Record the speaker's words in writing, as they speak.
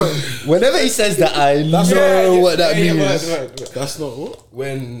Whenever he says that, I know what that means. That's not what?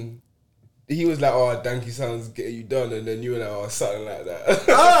 When he was like, "Oh, Danky sounds getting you done," and then you were like, "Oh, something like that."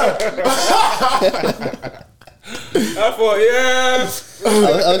 I thought, yeah.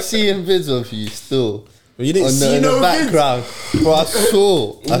 I was seeing vids of you still. But you didn't on see in no the background. Bro, I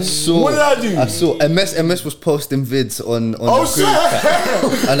saw. What did I do? I saw. MS was posting vids on the group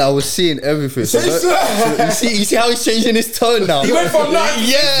chat, and I was seeing everything. So you see how he's changing his tone now. He went from like,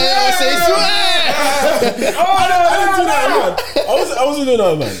 yeah, say swear. I didn't do that, man. I wasn't doing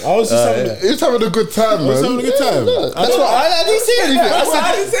that, man. I was just having a good time, man. I was having a good time. That's what I didn't say anything.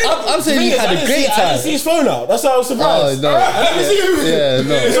 I'm saying you had a great time. I didn't see his phone out. That's why I was surprised. Oh, no. I didn't see him. Yeah,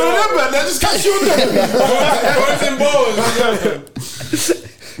 no. It's on them, man. They just catch you on them. bones and bones.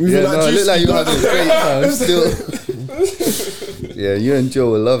 Yeah, no, it looked like you had a great time still. Yeah, you and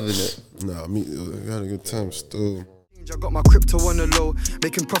Joe were loving it. Nah, we had a good time still. I got my crypto on the low,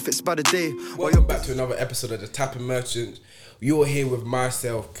 making profits by the day. Welcome back to another episode of the Tapping Merchant. You're here with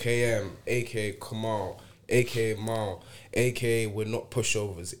myself, KM, aka Kamal, aka Mal, aka We're Not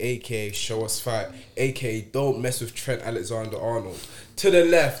Pushovers, aka Show Us Fight, aka Don't Mess with Trent Alexander-Arnold. To the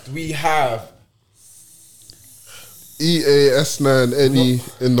left, we have EAS9 Any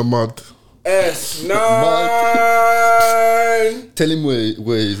in the mud. S9. Tell him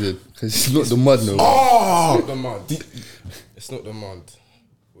where he's in, because it's not the mud no more. Oh, it's not the mud. It's not the mud.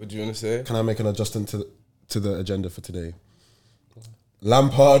 What do you want to say? Can I make an adjustment to the agenda for today?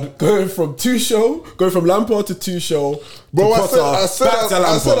 Lampard going from Lampard to Tuchel. Bro, to Potter, I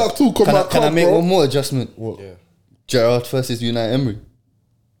said I talk on my Can I make bro. one more adjustment? Yeah. Gerrard versus Unai Emery.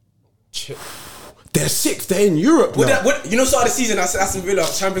 They're sixth. They're in Europe now. You know, start of the season, Aston Villa,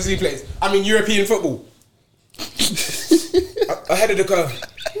 Champions League players. I mean, European football. Ahead of the curve.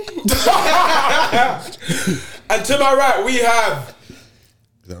 And to my right, we have...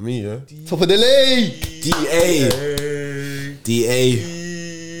 Is that me, yeah? Top of the league. DA.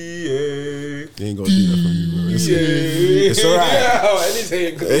 You ain't got to do that for me, bro. It's alright.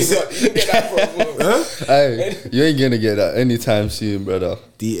 Hey, you ain't gonna get that anytime soon, brother.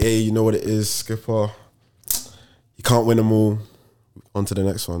 DA, you know what it is, Skipper. You can't win them all. On to the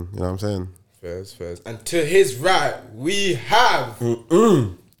next one. You know what I'm saying? Fairs. And to his right, we have...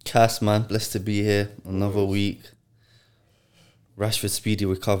 Cass, man, blessed to be here. Another week. Rashford speedy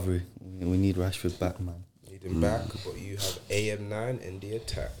recovery. We need Rashford back, man. Need him back, but you have AM9 in the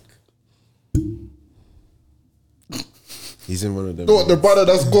attack. He's in one of them. What, the brother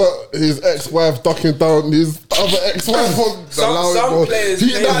that's got his ex-wife ducking down his other ex-wife on Some players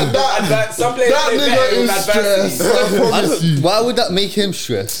play with adversity. Why would that make him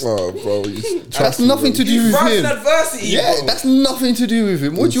stressed? Oh, bro, That's nothing to do with him. Adversity, yeah, bro. that's nothing to do with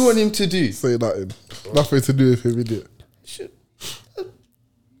him. What do you want him to do? say nothing. Nothing to do with him, idiot.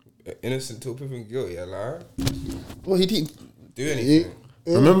 Innocent till proven guilty, I lie. Well, he didn't Do anything.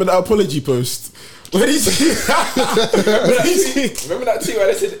 Remember that apology post? What did he say? Remember that tweet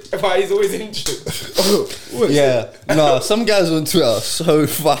where they said why he's always injured? Yeah, no, some guys on Twitter are so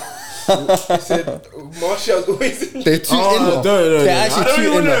far. He said Martial's always injured. They're too inner. They're actually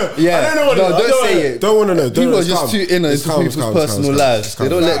too wanna inner. know. Yeah, I don't know. don't say it. Don't want to know. People are just too inner into people's personal lives. They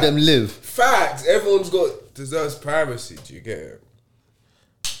don't let them live. Facts. Everyone's deserves privacy. Do you get it?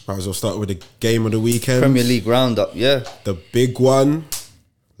 Might as well start with the game of the weekend. Premier League roundup, yeah. The big one,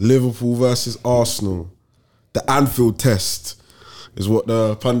 Liverpool versus Arsenal. The Anfield test is what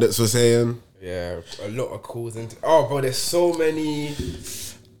the pundits were saying. Yeah, a lot of calls into. Oh, bro, there's so many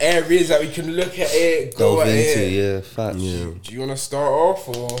areas that we can look at it, go at it. Yeah, facts. Yeah. Do you want to start off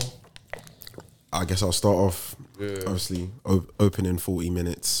or? I guess I'll start off. Yeah. Obviously, opening 40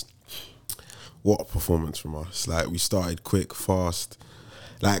 minutes. What a performance from us! Like, we started quick, fast.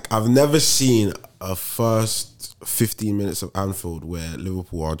 Like, I've never seen a first 15 minutes of Anfield where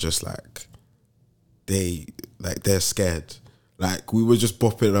Liverpool are just like, they're scared. Like, we were just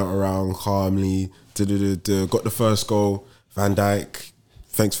bopping around calmly. Got the first goal. Van Dijk,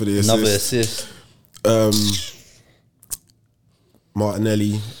 thanks for the assist. Another assist.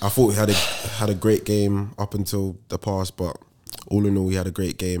 Martinelli, I thought he had a great game up until the pass, but all in all, he had a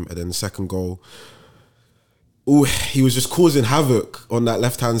great game. And then the second goal, he was just causing havoc on that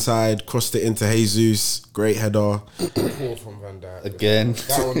left-hand side, crossed it into Jesus, great header. Poor from Van Dijk. Again.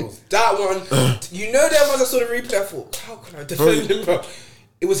 That one, you know that once I saw the replay, I thought, how can I defend him, bro?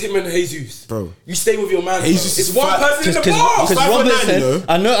 It was him and Jesus. Bro. You stay with your man, Jesus bro. It's is one person in the box. Because Robertson,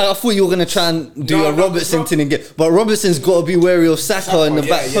 I thought you were going to try and do a Robertson thing again, but Robertson's got to be wary of Saka in the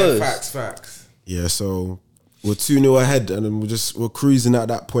back post. Facts. Yeah, so we're 2-0 ahead, and then we're cruising at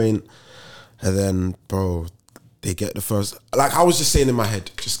that point, and then, bro, They get the first. Like I was just saying in my head,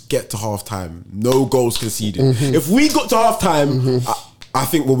 just get to half time. No goals conceded. If we got to half time, I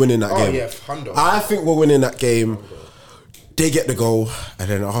think we're winning that game. Oh yeah, 100. I think we're winning that game. They get the goal, and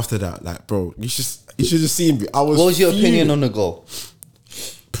then after that, like, bro, you should have seen me. What was your opinion on the goal?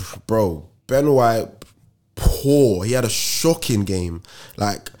 Bro, Ben White, poor. He had a shocking game.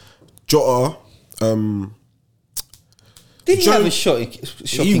 Like, Jota, Did he have a shocking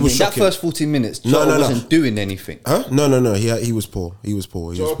game? That first 14 minutes, Jota wasn't doing anything. Huh? No. He was poor.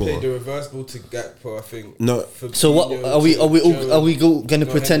 Jota played the reverse ball to Gakpo, I think. No. So what are we going to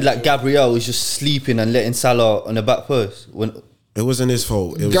pretend like Gabriel was just sleeping and letting Salah on the back post? It wasn't his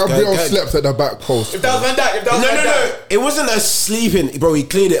fault. It was Gabriel slept at the back post. If that was Van Dijk, No. It wasn't a sleeping, bro. He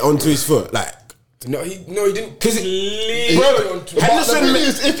cleared it onto his foot, like. No, he didn't. Because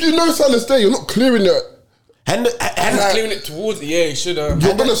Henderson, if you know Salah's there, you're not clearing it. Henderson clearing it towards it. Yeah, he should have.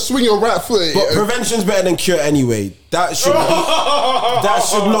 You're gonna swing your right foot. But prevention's better than cure anyway. That should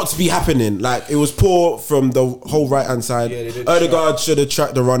not be happening. Like, it was poor from the whole right hand side. Yeah, Odegaard should have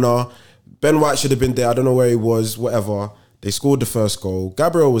tracked the runner. Ben White should have been there. I don't know where he was. Whatever. They scored the first goal.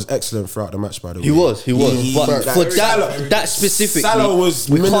 Gabriel was excellent throughout the match, by the way. He was. But for that specifically, Salah was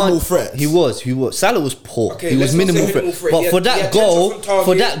minimal threat. He was. Salah was poor. Okay, he was minimal threat. But for that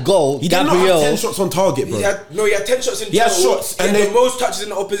goal, he Gabriel, didn't have 10 shots on target, bro. He had 10 shots in total. He had shots, and the most touches in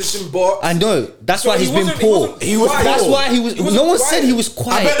the opposition box. I know. That's why he's been poor. He was poor. That's why he was. No one said he was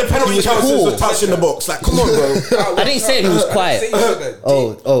quiet. I bet the penalty counts as a touch in the box. Like, come on, bro. I didn't say he was quiet.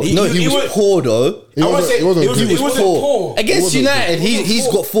 No, he was poor though. He wasn't poor. Against United, he's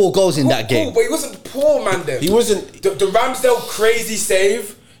got 4 goals in that game. But he wasn't poor, man. Then he wasn't. The Ramsdale crazy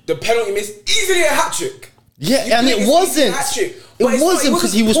save, the penalty miss, easily a hat trick. Yeah, and it wasn't. It wasn't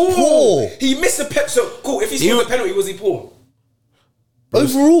because he was poor. He missed the penalty. So cool. If he scored the penalty, was he poor?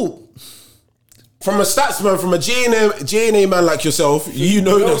 Overall. From a statsman, from a GNA man like yourself, you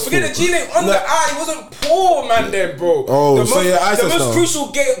know that. Forget the GNA on the eye. He wasn't poor, man. Then, bro. Oh, the most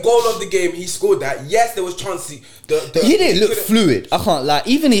crucial goal of the game, he scored that. Yes, there was chances. He didn't look fluid. I can't lie.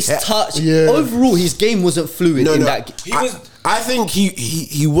 Even his touch. Yeah. Overall, his game wasn't fluid in that. I think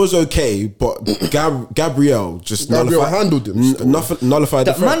he was okay, but Gabriel handled him. Nullified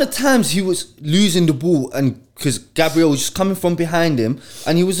the amount of times he was losing the ball, and because Gabriel was just coming from behind him,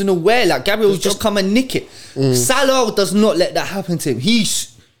 and he wasn't aware. Like Gabriel was just come and nick it. Salah does not let that happen to him.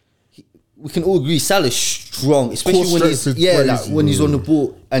 We can all agree Salah's strong, especially when he's on the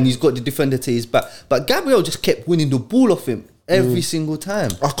ball and he's got the defender to his back. But Gabriel just kept winning the ball off him every single time.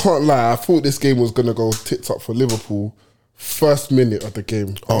 I can't lie. I thought this game was gonna go tits up for Liverpool. First minute of the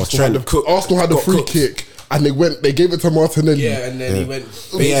game, Arsenal had the free kick, and they gave it to Martinelli. Yeah, and then he went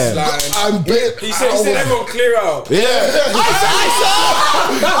baseline. And he said everyone clear out. Yeah,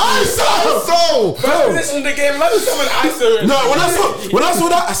 ISO. First position of the game, like someone ISO. No, when I saw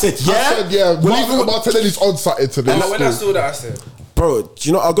that, I said, Martinelli's on something to this. When I saw that, I said, bro, do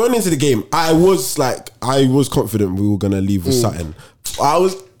you know, going into the game, I was confident we were gonna leave with something. I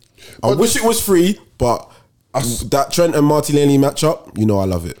wish it was free, but. That Trent and Martinelli matchup, you know I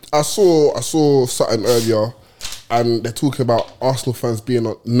love it. I saw something earlier, and they're talking about Arsenal fans being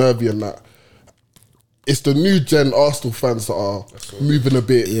nervy and that. It's the new gen Arsenal fans that are moving a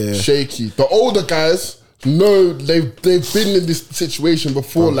bit shaky. The older guys know they've been in this situation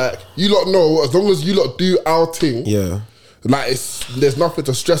before. Like, you lot know, as long as you lot do our thing, like there's nothing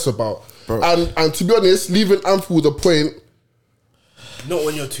to stress about. Bro. And to be honest, leaving Anfield a point. Not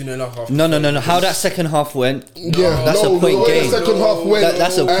when you're 2-0 up half. No. How that second half went? That's a point game. Second half went.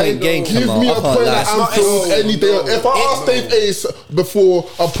 That's a point game. Give me a point at Anfield any day. If I ask Dave Ace before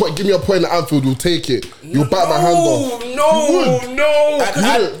a point, give me a point at Anfield, we'll take it. You'll bite my hand off. No.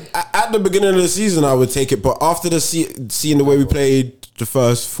 At the beginning of the season, I would take it, but after seeing the way we played the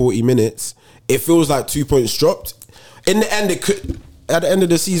first 40 minutes, it feels like 2 points dropped. In the end, it could. At the end of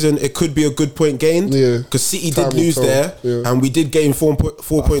the season, it could be a good point gained. Yeah, because City did lose there, and we did gain 4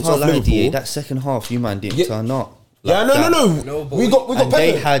 points off Liverpool. That second half, you man didn't turn up. No. We got.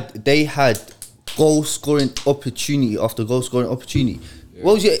 They had goal scoring opportunity after goal scoring opportunity.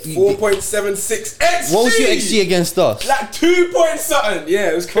 What was your 4.76 XG? What was your XG against us? Like 2 point something.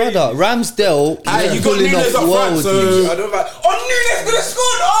 Yeah, it was crazy. Brother, Ramsdale, you got Nunes up front, so I don't know. Nunes could have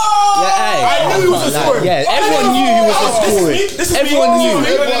scored. Oh, yeah, I knew he was a scorer. Yeah, everyone knew he was scoring. Everyone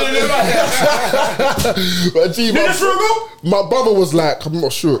knew. My brother was like, I'm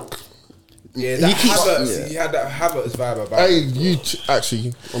not shook. Yeah, he had that Havertz vibe about him.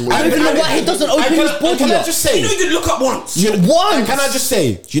 I don't even know why he doesn't open his body up. Can I just say? You know he did look up once. Once. Can I just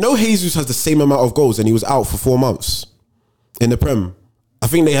say? Do you know Jesus has the same amount of goals and he was out for 4 months in the Prem? I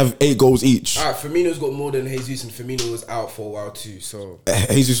think they have 8 goals each. Alright, Firmino's got more than Jesus, and Firmino was out for a while too. So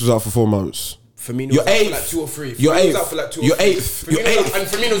Jesus was out for 4 months. Firmino was out for like 2 or 3. You're Firmino was eighth. out for like 2 or You're 3. eighth. You're eighth. And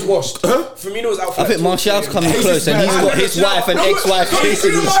Firmino's washed. Firmino was out for I think Martial's coming close, and he's got his wife and ex-wife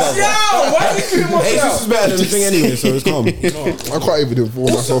chasing each other. Why is he doing Martial? Jesus is better than the thing anyway, so it's calm. I can't even involve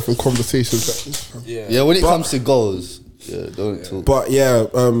myself in conversations. Yeah, when it comes to goals, don't talk. But yeah,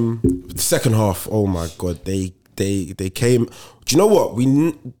 the second half, oh my god, they came. Do you know what?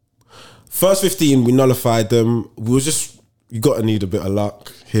 First 15, we nullified them. We was just, you got to need a bit of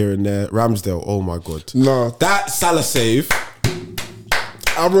luck here and there. Ramsdale, oh my god, Nah, that Salah save.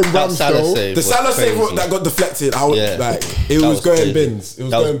 Aaron That Salah Ramsdale. save The was Salah save crazy. that got deflected, I was Yeah. like, it That was going crazy. bins. It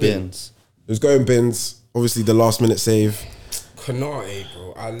was That going was bins. It was going bins. Obviously, the last minute save. Konate,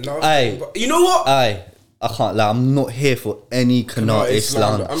 bro. I love Aye. him. But you know what? I can't lie. I'm not here for any Konate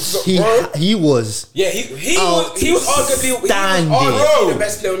slander. I'm so- He was Yeah, he was arguably the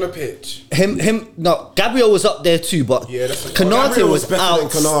best player on the pitch. him. No, Gabriel was up there too, but Yeah, that's what- Konate Gabriel was was better than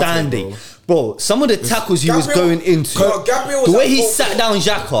Konate, outstanding. Bro, some of the tackles he was Gabriel- going into, No, Gabriel was the way at he full- sat down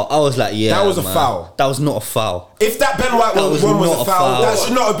Xhaka, I was like, yeah, That was a man. foul. That was not a foul. If that Ben White That was one was not a a foul, foul. that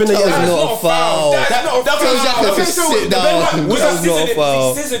should not have been a That was yellow. not a foul. That's not a That foul. was Xhaka okay, to so sit the Ben down. White- Was that not a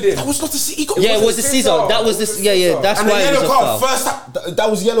foul? He scissored him. That was not the he got Yeah, it was a the scissor. scissor. That was It was the a yeah. scissor. That's and the why it was yellow a card. foul. First, that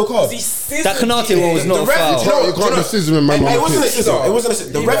was yellow card. He scissored That Konate one was him. not The a ref, foul. do you know- You can't do just scissor him, man, It on wasn't a the scissor. It wasn't a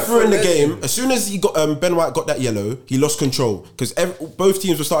scissor. The He ref went were in the for game. As soon as he got Ben White got that yellow, he lost control because both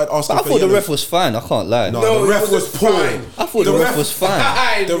teams were started asking I for thought the yellows. ref was fine. I can't lie. No, No, the ref he was wasn't poor. fine. I thought the ref was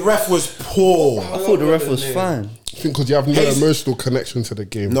fine. The ref was poor. I thought the ref was fine. I think because you have no Hayes- emotional connection to the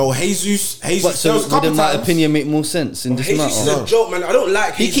game. No, Jesus. But there so was a couple wouldn't my times- opinion make more sense in this Jesus is matter? a joke, man. I don't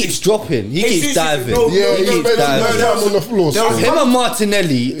like He Jesus. keeps dropping. He Jesus keeps is- diving. no, Yeah, he he keeps spends diving. no time on the floor. there was- still. Him and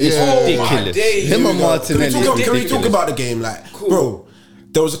Martinelli is Oh, my ridiculous. days. Him and Can we Martinelli talk, is can we talk ridiculous. about the game? Like, bro,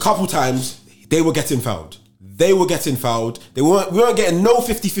 there was a couple times they were getting fouled. They were getting fouled. We weren't getting no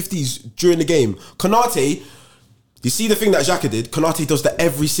 50-50s during the game. Konate, you see the thing that Xhaka did? Konate does that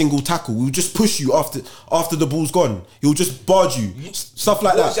every single tackle. We'll just push you after the ball's gone. He'll just barge you. Stuff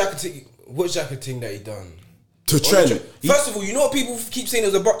like that. What Xhaka thing that he done? To Trent. First of all, you know what people keep saying it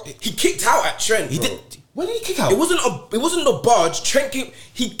was a barge? He kicked out at Trent. He bro. did. When did he kick out? It wasn't a barge.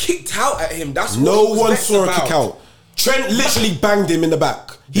 He kicked out at him. That's what No he was one vexed saw a about. kick out. Trent literally banged him in the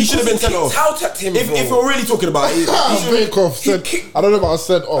back. He should have been sent off. Out at him, If we're really talking about it, he should've- Bake off said, kicked- I don't know about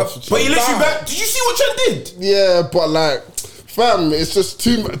said off. but he literally banged. Did you see what Trent did? Yeah, but like, fam, it's just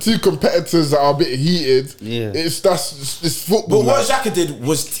two competitors that are a bit heated. Yeah. It's football. But what like. Xhaka did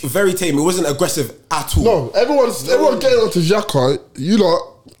was very tame. It wasn't aggressive at all. No, everyone getting onto Xhaka. You lot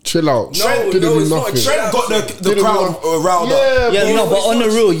chill out. No, Didn't no, do it's not a nothing. trend. Trent got the Didn't crowd do riled up. Yeah, Bro, no, but it's on the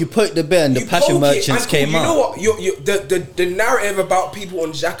not- real, you put the bear and the You passion poke it, merchants and came you out. know what? The narrative about people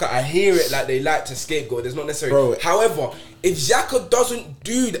on Xhaka, I hear it like they like to scapegoat. There's not necessarily. Bro. However, if Xhaka doesn't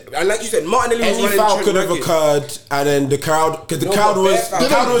do that, and like you said, Martinelli was Any running foul Trent could have ragged. occurred, and then the crowd, because the No, crowd but was, bare the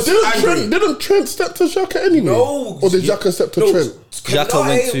foul. crowd was angry. Didn't Trent step to Xhaka anyway? No, Or did Xhaka step to no, Trent? Xhaka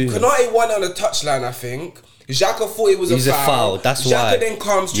went to- Konate won on the touchline, I think. Xhaka thought it was He's a a foul. foul, that's Xhaka why. then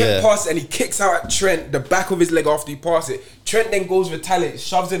comes, Trent Yeah. passes, and he kicks out at Trent, the back of his leg after he passes it. Trent then goes retaliates,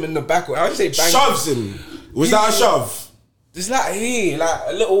 shoves him in the back. I would say bang. Shoves him. Was that a shove? It's like like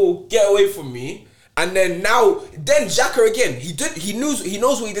a little get away from me. And then Xhaka again. He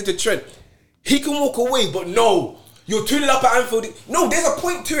knows what he did to Trent. He can walk away, but no, you're 2-0 up at Anfield. No, there's a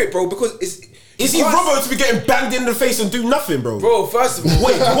point to it, bro. Because Is he Robbo to be getting banged in the face and do nothing, bro? Bro, first of all,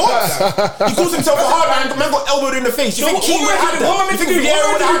 Wait, what? He calls himself a hard man. Man got elbowed in the face. You think Keane would have had that? What am I You meant to think do?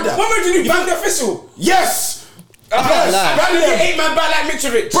 Vieira would have had that? What am I meant to do? Bang the official? Yes. can't lie. Bang the 8-man back like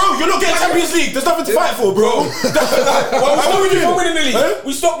Mitrovic. Bro, you're not getting Champions League. There's nothing to fight for, bro. Well, we stopped you from winning the league. Huh?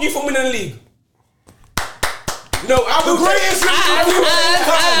 We stopped you from winning the league. No, I will greatest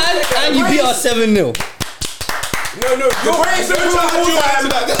And you beat us 7-0. No, you're greatest Liverpool of all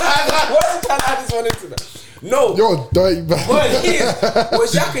time. What's the time I just wanted to that? No, You're dirty man. but here's what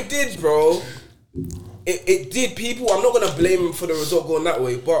Xhaka did, bro. It did people. I'm not gonna blame him for the result going that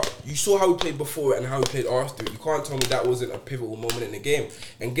way, but you saw how he played before it and how he played Arsenal. You can't tell me that wasn't a pivotal moment in the game.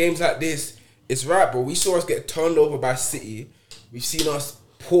 And games like this, it's right, bro. We saw us get turned over by City. We've seen us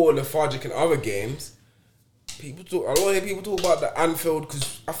poor, lethargic in other games. I don't want to hear people talk about the Anfield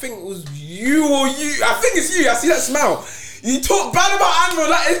because I think it was you or you. I think it's you. I see that smile. You talk bad about Anfield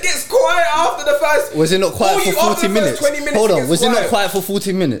like it gets quiet after the first. Was it not quiet for 40 minutes? 20 minutes? Hold on, gets was it not quiet? quiet for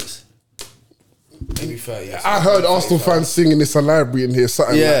 40 minutes? To be fair, yes. I heard Arsenal fans singing "It's a Library" in here,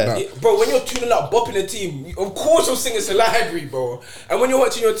 something Yeah. like that. Yeah, bro, when you're tuning up, bopping the team, of course you'll sing It's a Library, bro. And when you're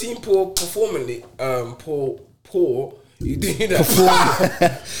watching your team poor performantly, poor, You do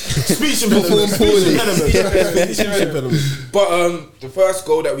that. Speech impediment. But the first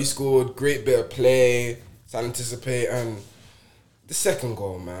goal that we scored, great bit of play, to anticipate, and the second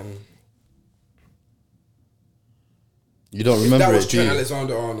goal, man. You don't remember That was it, do Trent you?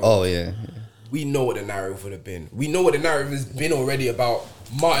 Alexander-Arnold. Oh yeah. We know what the narrative would have been. We know what the narrative has been already about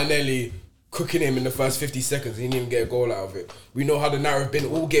Martinelli cooking him in the first 50 seconds. He didn't even get a goal out of it. We know how the narrative been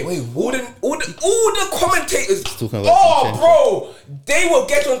all game. All the commentators. Bro, they will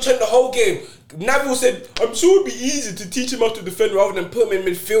get on Trent the whole game. Neville said, "I'm sure it'd be easy to teach him how to defend rather than put him in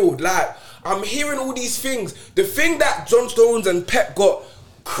midfield." Like, I'm hearing all these things. The thing that John Stones and Pep got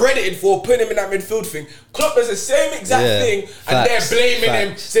credited for putting him in that midfield thing, Klopp does the same exact thing, and they're blaming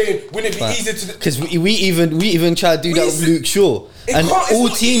him, saying, "Wouldn't it be easier to?" Because we even try to do that with Luke Shaw, and all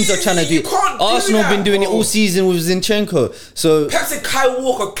teams are trying to do it. Arsenal have been doing it all season with Zinchenko. So Pep said Kyle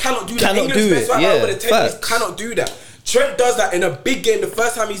Walker cannot do that. Cannot England's do best it, right yeah, now over the 10 years facts. cannot do that. Trent does that in a big game. The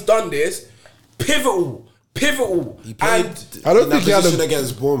first time he's done this, pivotal. He played I don't in think that he had position a-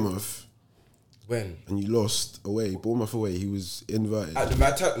 against Bournemouth. When? And you lost away, Bournemouth away. He was inverted. At the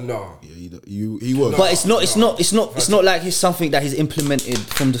matter? No. Yeah, he was. But it's not like it's something that he's implemented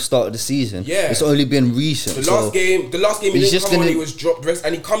from the start of the season. Yeah. It's only been recent. The last game he he's didn't just come on, gonna- he was dropped rest,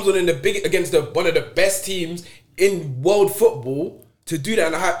 and he comes on in the big against one of the best teams in world football to do that.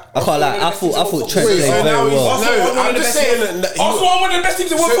 And I can't lie. I thought Trent Wait, played so very now he's- well. No, I'm just saying that Arsenal are one of the best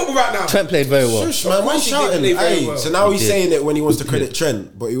teams in world football right now. Trent played very well. Shush, man, why course he did shouting? play very Hey, well. so now he's did. saying it when he wants to credit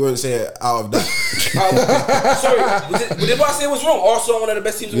Trent, but he won't say it out of that. Sorry, did what I say was wrong? Arsenal are one of the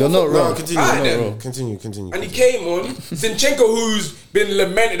best teams in You're world not football. wrong. No, continue. Alright No, then. wrong. Continue. And he came on, Zinchenko, who's been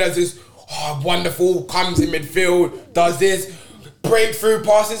lamented as this wonderful, comes in midfield, does this, breakthrough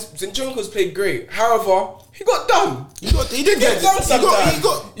passes. Zinchenko's played great. However, he got done. He did get done done. sometimes.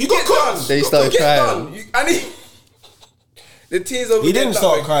 You got cooked. They started crying. The tears over He there, didn't that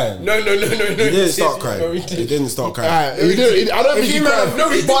start way. crying. No. He didn't start No, crying. he He didn't. didn't start crying. He didn't. I don't If think he he man- cried. no,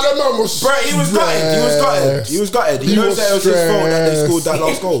 he But that man was. Bro, he was gutted. He was gutted. He knows that it was his fault that they scored that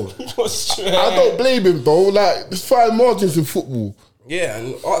last goal. I don't blame him though. Like, there's fine margins in football. Yeah,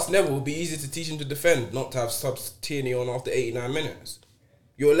 and Arts Neville would be easy to teach him to defend, not to have subs Tierney on after 89 minutes.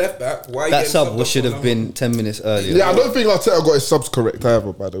 You're a left back. Why are you That getting sub subbed off should for have no- been 10 minutes earlier. Yeah, I don't think Arteta got his subs correct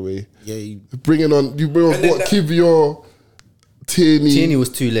either. By the way, Yeah, you bring on And then what that- Kivior, Tierney. Tierney was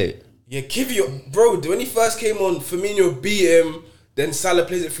too late. Yeah, Kivio, bro, when he first came on, Firmino beat him, then Salah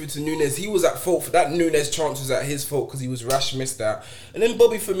plays it through to Nunes. He was at fault for that. Nunes chance was at his fault because he was rash, missed that. And then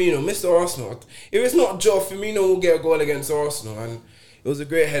Bobby Firmino, Mr. Arsenal. If it's not Joe, Firmino will get a goal against Arsenal. And it was a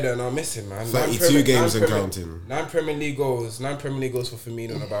great header, and I miss him, man. 32 games and counting. 9 Premier League goals for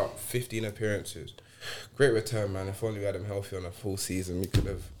Firmino and about 15 appearances. Great return, man. If only we had him healthy on a full season, we could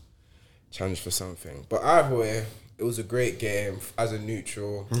have challenged for something. But either way, it was a great game as a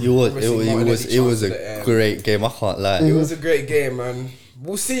neutral. It was Obviously, a great game. I can't lie. It was a great game, man.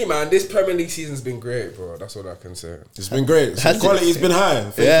 We'll see, man. This Premier League season's been great, bro. That's all I can say. it's been great. Has it? Quality's been high.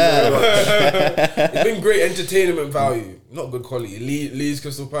 Thank you Yeah. very much. It's been great entertainment value. Not good quality. Leeds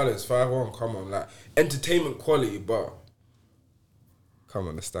Crystal Palace 5-1. Come on, like entertainment quality, but come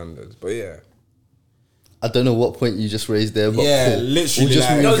on the standards. But yeah, I don't know what point you just raised there, but Yeah, cool. literally, We'll just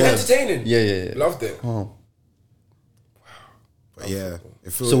like- move no, it was on. entertaining. Yeah. Loved it. Oh. But yeah.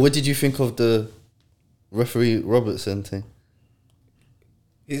 It feels So what did you think of the referee Robertson thing?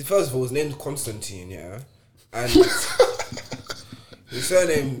 First of all, his name's Constantine, yeah, and his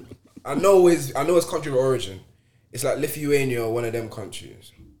surname. I know his country of origin. It's like Lithuania or one of them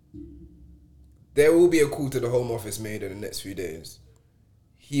countries. There will be a call to the Home Office made in the next few days.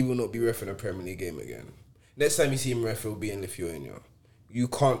 He will not be reffing a Premier League game again. Next time you see him ref, it will be in Lithuania. You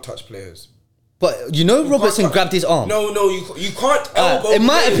can't touch players. But you know, Robertson grabbed his arm. No, you can't elbow. In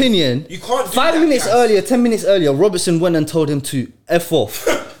my players. opinion, you can't. Do 5 that, minutes Cass. earlier, 10 minutes earlier, Robertson went and told him to F off.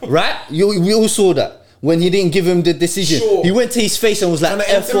 Right? We all saw that. When he didn't give him the decision, Sure. he went to his face and was like, trying to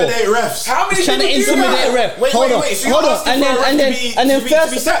F off. intimidate refs. How many He's trying to people do intimidate that? ref. Wait, hold on, so you're hold on, asking and for a ref then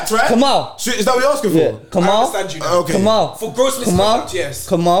to be sacked, right? Kamal. So is that what you're asking for? Yeah, Kamal. I understand you now. Okay. Kamal. For gross misconduct, yes.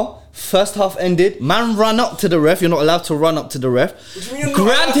 Kamal. First half ended. Man ran up to the ref. You're not allowed to run up to the ref. What do you mean you're not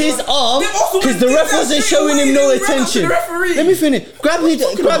Grabbed allowed to his run? arm They've also because the did ref that wasn't straight showing away. him no They ran up to the attention. referee. Let me finish.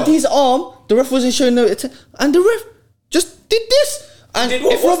 Grabbed his arm. The ref wasn't showing no attention, and the ref just did this. And Did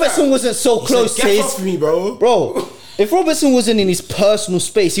what? if What's Robertson that? wasn't so close to Get his off me, bro. If Robertson wasn't in his personal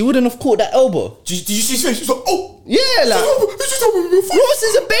space, he wouldn't have caught that elbow. Did you see his face? He was like, oh. Yeah, like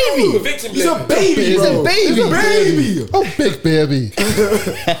Robertson's a baby. Victim He's a blaming. baby, He's bro. a baby. He's a baby. Oh, big baby.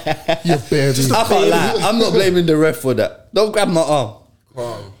 You baby. I can't lie. I'm not blaming the ref for that. Don't grab my arm.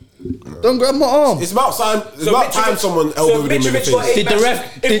 Calm. Don't grab my arm. It's about time. It's about time someone elbowed him in the face. Did the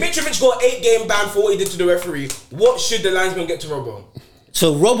ref? If Mitrovic got 8-game ban for what he did to the referee, what should the linesman get to Robbo?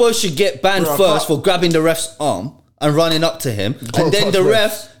 So Robbo should get banned first for grabbing the ref's arm and running up to him, and then the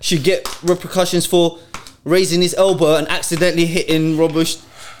ref should get repercussions for raising his elbow and accidentally hitting Robbo's.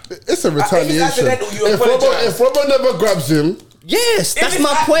 It's a retaliation. If Robbo never grabs him. Yes, that's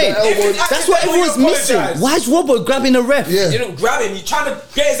my point. That's what everyone's missing. Why is Robbo grabbing a ref? Yeah. You didn't grab him. You're trying to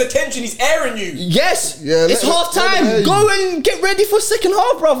get his attention. He's airing you. Yes. Yeah, It's half time. Go and get ready for second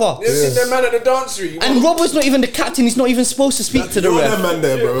half, brother. You're sitting there, man, at the dancery. And Robbo's not even the captain. He's not even supposed to speak to the You're ref. the man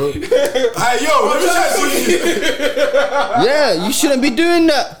there, bro. Hey, yo, let me tell you. Yeah, you shouldn't be doing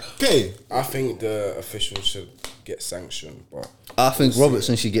that. Okay. I think the officials should get sanctioned, but I think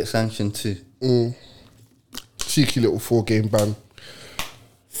Robertson should get sanctioned too. Cheeky little 4-game ban.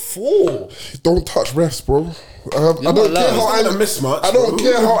 4. Don't touch refs, bro. I don't not care allowed. how It's not a angry. mismatch, I don't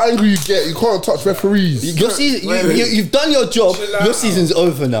bro. care how angry you get. You can't touch referees. Your season, you've done your job. Chill out. Your season's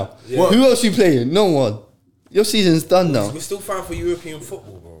over now. Yeah. Who else you playing? No one. Your season's done now. We're still fighting for European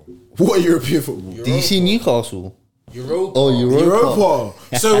football, bro. What European football? Did you see Newcastle? Europa. Oh, Europa. Europa.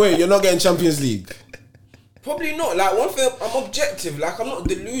 So wait, you're not getting Champions League? Probably not. Like, one thing, I'm objective. Like, I'm not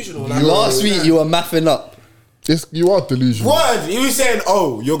delusional. Like, Last week you were mathing up. You are delusional. What? He was saying,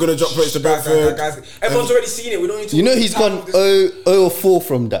 oh, you're going to drop points to Guys, Brentford. everyone's already seen it. We don't need to. You know he's gone 0-4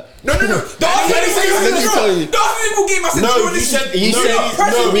 from that. No. The Let me tell you. Arsenal game, I said, No, you you said- You No,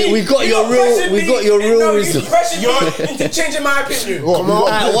 said no, we got your real reason. You pressured me into changing my opinion. What, we got-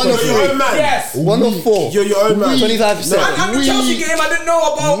 Alright, one You're of your three. own man. Yes. 1-4. You're your own man. 25%. At the Chelsea game, I didn't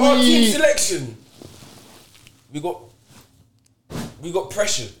know about our team selection. We got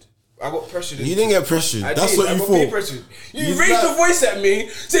pressured. I got pressured. You didn't get pressured. That's what you got peer thought. pressured. You You raised like- your voice at me,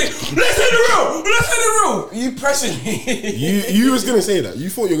 saying, "Let's hit the room. Let's hit the room." You pressured me. You was going to say that. You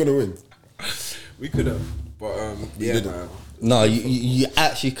thought you were going to win. We could have, but yeah, didn't. man. No, you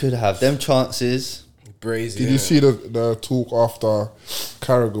actually could have them chances. Brazy. Did you see the talk after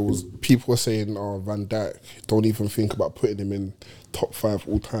Carragher was people were saying, oh, Van Dijk, don't even think about putting him in top 5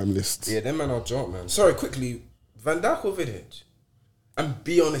 all-time lists. Yeah, them man are drunk, man. Sorry, quickly, Van Dijk or Vidic? And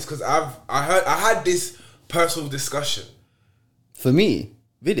be honest, because I had this personal discussion. For me,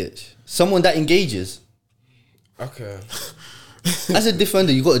 Vidic, someone that engages. Okay. As a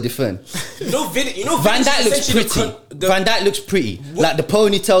defender, you got to defend. Vidic Van Dijk is looks essentially pretty. Van Dijk looks pretty. Like the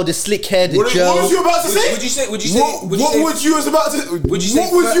ponytail, the slick hair, the What gel. was you about to say? Would you say? What was you about to? Would you say?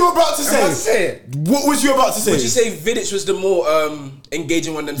 What was you about to I'm about to say? say it. What was you about to say? Would you say Vidic was the more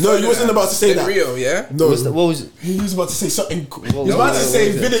engaging one than? No, you wasn't about to say than that. Rio, yeah. No, What was it? he was about to say something. He was was about to it?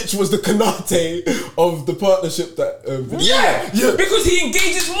 say What was Vidic was the Kanate of the partnership that. Yeah, yeah. because he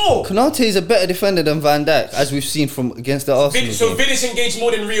engages more. Konate is a better defender than Van Dijk, as we've seen from against the Arsenal. So game. Vidic engaged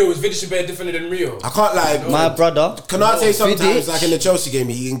more than Rio. Is Vidic a better defender than Rio? I can't lie. My brother, Kanate sometimes, Vidic. like in the Chelsea game,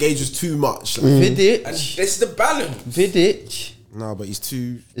 he engages too much. Like, And Vidic, it's the balance. Vidic no, but he's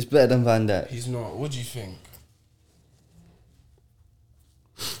too. is better than Van Dijk. He's not. What do you think?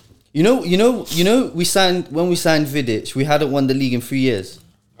 You know, when we signed Vidic, we hadn't won the league in 3 years.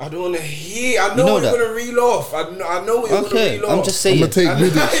 I don't want to hear. I know know what you're that. gonna reel off. I know what you're Okay, gonna reel off. I'm just saying. I'm going to take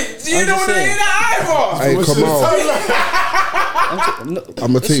Vidic. You I'm don't just want to saying. hear that either. Hey, come on. No,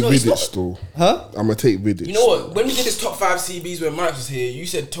 I'm going to take it's not- Vidic still. Huh? I'm going to take Vidic. You know what? When we did this top 5 CBs when Mike was here, you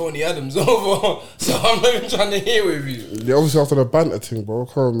said Tony Adams over. So I'm not even trying to hear with you. Yeah, obviously after the banter thing, bro.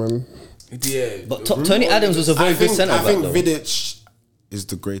 Come on, man. Yeah. But Tony Adams was a very good centre I back. think though. Vidic is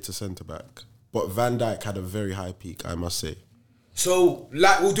the greater centre back, but Van Dijk had a very high peak, I must say. So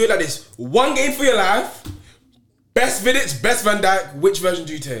like we'll do it like this: 1 game for your life. Best Vidic, best Van Dijk. Which version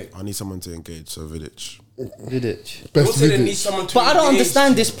do you take? I need someone to engage, so Vidic. Vidic. Best Also, they need Vidic. someone to. But I don't engage.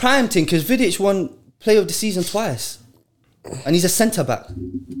 understand this prime thing because Vidic won Player of the Season twice, and he's a centre back.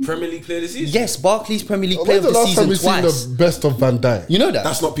 Premier League player this season. Yes, Barclays Premier League Player When's of the the last time Season we twice. seen the best of Van Dijk? You know that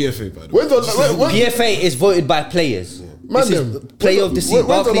That's not PFA, by the way. When's the PFA is voted by players. man, This is them? Player of the Season.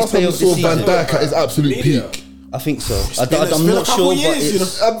 When's the Barclays last time Player we of the saw Van Season. Dijk at his absolute Media. peak? I think so. been I'm a not couple sure, but years, you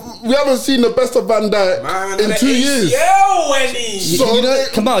it's, know. We haven't seen the best of Van Dijk Man, in 2 years. ACL when he. So- you know,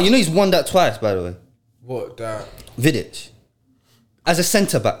 come on, you know he's won that twice, by the way. What that? Vidic, as a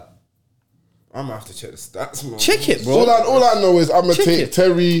centre back. I'm gonna have to check the stats, man. Check it, bro. All I know is I'm gonna Check take it.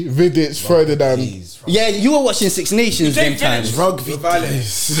 Terry, Vidic, Ferdinand. Yeah, you were watching Six Nations You them take times. Vidic. Rugby You're violent.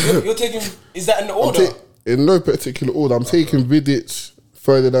 days. You're taking. Is that in the order? In no particular order, I'm taking Vidic,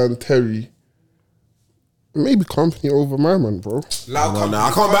 Ferdinand, Terry. Maybe Company over my man, bro. Loud No,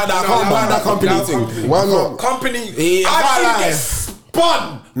 I can't back that. I can't back that company thing. Why not? Company. Yeah, I can't lie.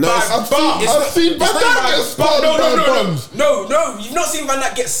 spun. No, I've seen Van Dijk get spun by bums. No, you've not seen Van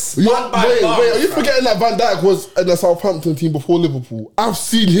Dijk get spun by Wait, bums. are you forgetting that Van Dijk was in the Southampton team before Liverpool? I've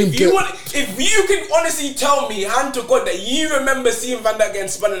seen him If you can honestly tell me, hand to God, that you remember seeing Van Dijk getting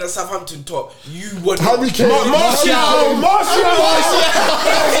spun in the Southampton top, you would. Harry Kane. Martial.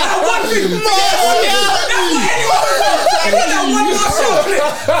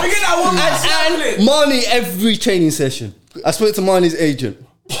 Forget that one Martial. And Marnie every training session. I spoke to Marnie's agent.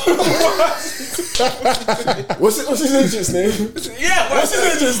 What's his agent's name? Yeah, what's his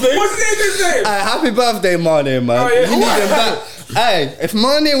agent's name? Happy birthday, Marnie, man. Oh, yeah. You need him back. Hey, if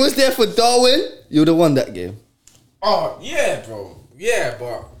Marnie was there for Darwin, you would have won that game. Oh, yeah, bro. Yeah,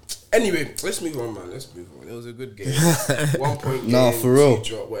 but anyway, let's move on, man. Let's move on. It was a good game. 1 point game. Nah, for real.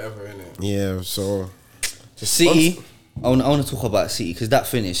 Drop, whatever, innit? Yeah, so City, I want to talk about City because that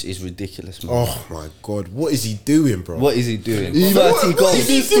finish is ridiculous, man. oh my God, what is he doing, bro? What is he doing? You know 30 what? goals.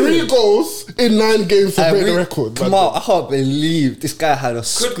 He did 3 goals in 9 games to Hey, break the we- record. Come on, I can't believe this guy had us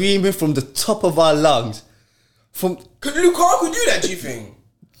screaming from the top of our lungs. Could Lukaku do that, do you think?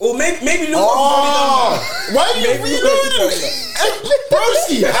 Or maybe Lukaku Why are you reloading?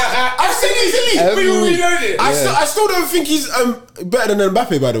 Broski, I've seen his elite. Every week. reloaded. I still don't think he's better than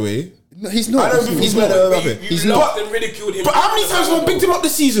Mbappe, by the way. No, he's not. I don't think he's not. better than Mbappe. He's You not. laughed and ridiculed him. But how many times have I picked him up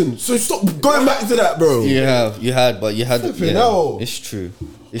this season? So stop going back to that, bro. You had. Flipping hell. It's true,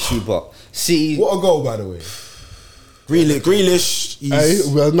 but City. What a goal, by the way. Grealish. Hey,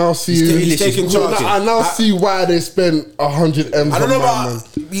 well, now see he's taking charge. I now see why they spent 100 M's. I don't know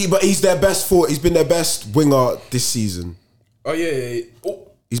man. but he's their best He's been their best winger this season. Oh, yeah. Oh.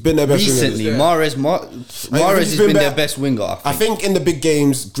 He's been their best Recently, winger. Mahrez has been their best winger. I think in the big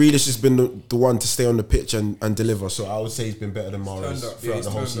games, Grealish has been the one to stay on the pitch and deliver. So I would say he's been better than Mahrez throughout the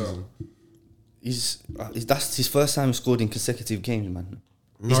whole season. That's his first time he scored in consecutive games, man.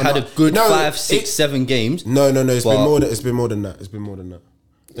 He's had a good 5, 6, 7 games. No. It's been more than that.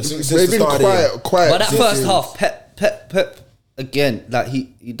 Since They've the been start of the year. quiet. But that first half, Pep again, like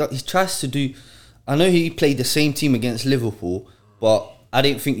he tries to do. I know he played the same team against Liverpool, but I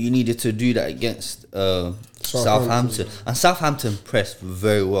didn't think you needed to do that against Southampton. And Southampton pressed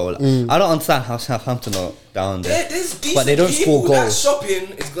very well. Like, I don't understand how Southampton are down there, but they don't score That goals. shopping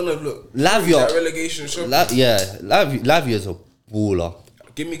is gonna look. Lavia, That relegation shopping. Lavia's a baller.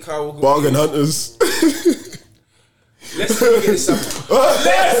 Give me Kyle Walker. Bargain hunters. Let's see who you get this summer.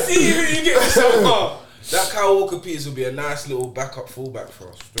 Let's see who you get this summer. That Kyle Walker piece will be a nice little backup fullback for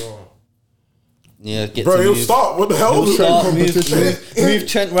us. Sure. Yeah, Bro, he'll start. What the hell? He'll start, competition. move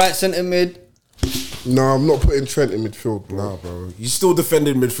Trent right centre mid. No, I'm not putting Trent in midfield, bro. Nah, bro. You still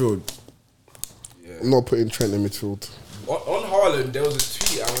defending midfield. I'm not putting Trent in midfield. On Haaland, there was a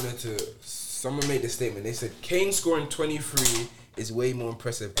tweet I wanted to. Someone made the statement. They said Kane scoring 23 is way more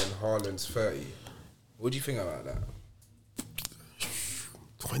impressive than Haaland's 30. What do you think about that?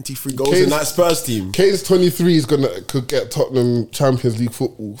 23 goals in that Spurs team. Kane's 23 could get Tottenham Champions League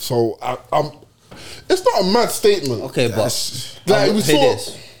football. So it's not a mad statement. Okay, but Like, we saw-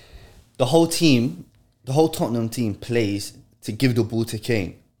 the whole Tottenham team plays to give the ball to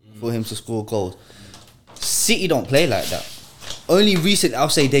Kane for him to score goals. City don't play like that. Only recently, I'll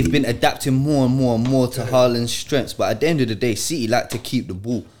say they've been adapting more and more to Haaland's strengths. But at the end of the day, City like to keep the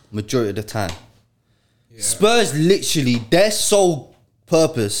ball majority of the time. Yeah. Spurs literally, their sole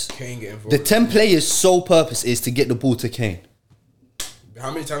purpose, Kane get involved. the 10 players' sole purpose is to get the ball to Kane.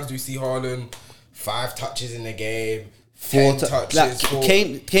 How many times do we see Haaland 5 touches in the game, 4 10 touches? like, 4.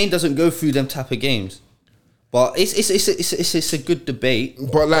 Kane doesn't go through them type of games. But it's a good debate.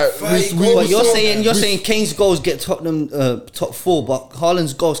 But like, But you're saying Kane's goals get Tottenham top 4, but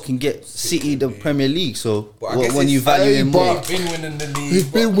Haaland's goals can get City the Premier League. So when you value him more, He's been winning the league. He's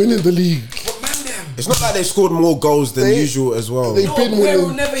been winning the league. But man, them. It's not like they've scored more goals than usual as well. They've been winning.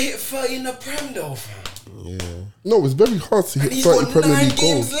 will never hit 30 in the Prem though, fam. Yeah. No, it's very hard to And hit he's 30 got Premier 9 League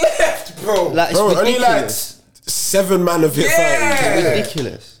games goals. left, bro. like, it's Bro, only like ridiculous. 7 man have hit 30. Yeah.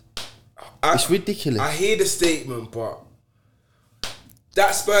 Ridiculous. It's ridiculous. I hear the statement, but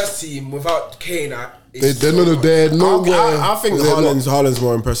that Spurs team without Kane, They're nowhere. I think Haaland's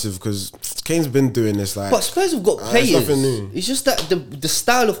more impressive because Kane's been doing this like. But Spurs have got it's players. nothing new. It's just that the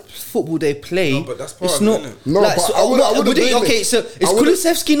style of football they play. No, but that's part it's of it, not. innit? No, like, but so, I wouldn't blame okay, it. so is I wouldn't-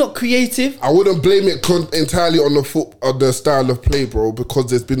 Kulusevski not creative? I wouldn't blame it entirely on the style of play, bro, because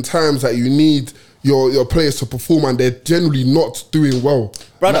there's been times that you need your players to perform and they're generally not doing well.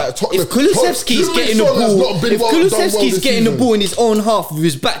 Brother, Like, Tottenham- if Kulusevski's Tottenham getting the has ball, not been if done well Kulusevski's this getting the season. ball in his own half with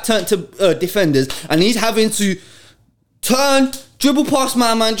his back turned to defenders, and he's having to turn, dribble past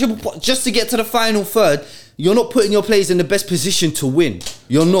my man, just to get to the final third, you're not putting your players in the best position to win.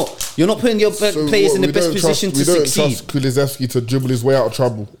 You're not putting your players in the best position to succeed. We don't trust Kulusevski to dribble his way out of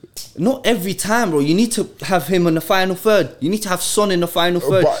trouble. Not every time, bro. You need to have him in the final third. You need to have Son in the final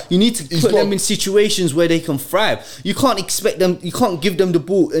third. But you need to put them in situations where they can thrive. You can't expect them. You can't give them the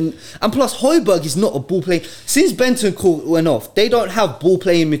ball. And plus, Højbjerg is not a ball player. Since Bentancur went off, they don't have ball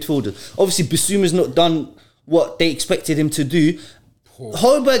playing midfielders. Obviously, Bissouma's not done what they expected him to do.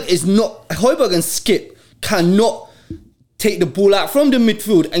 Højbjerg and Skip cannot take the ball out from the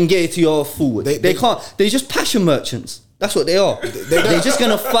midfield and get it to your forward. They can't. They're just passion merchants. That's what they are. They're just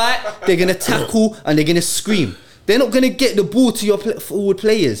going to fight, they're going to tackle, and they're going to scream. They're not going to get the ball to your forward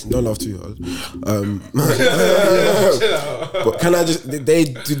players. No love to you. But can I just... They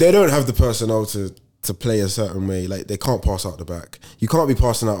don't have the personnel to play a certain way. Like, they can't pass out the back. You can't be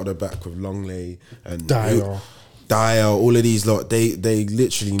passing out of the back with Longley and... Dyer, all of these lot, they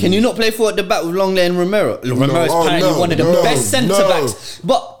literally... Can you not play forward at the back with Longley and Romero? Romero is apparently one of the best centre-backs.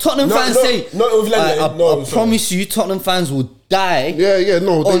 But Tottenham fans say... I promise you, Tottenham fans will die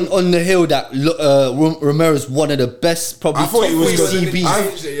on the hill that Romero is one of the best, probably top 3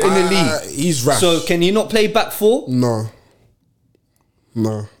 CBs in the league. He's rash. So can you not play back 4? No.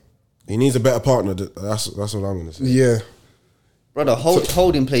 He needs a better partner. That's what I'm going to say. Yeah. Brother,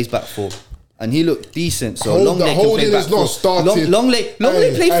 Holding plays back 4. And he looked decent, so Longley can play back. Not started. Longley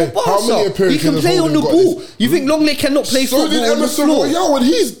played for Barca. He can play on the ball. You think Longley cannot play football on the floor? Royale, and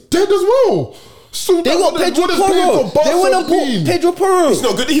he's dead as well. So they got Pedro Porro. They went and bought Pedro Porro. He's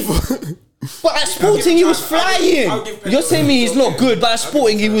not good either. But at Sporting, he was flying. You're saying me he's not good, but at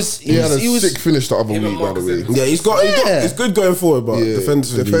Sporting, he was. He had a sick finish the other week, by the way. Yeah, it's good going forward, but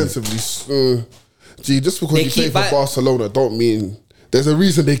defensively. Just because you play for Barcelona don't mean. There's a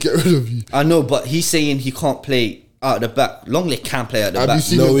reason they get rid of you. I know, but he's saying he can't play out the back. Longley can play out the back. Have you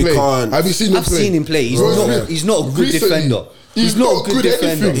seen him play? Can't. Have you seen him play? I've seen him play. He's not a good defender. He's not a good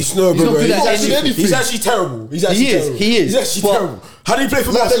defender. He's not good at anything. He's actually terrible. He is. He's actually terrible. How did he play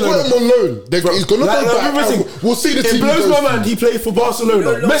for Barcelona? They got him on loan. He's gonna go back. We'll see the team. It blows my mind. He played for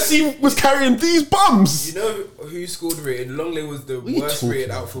Barcelona. Messi was carrying these bums. You know who scored rated? Longley was the worst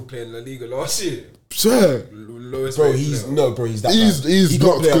rated outfield player in La Liga last year. Sure. He's that he's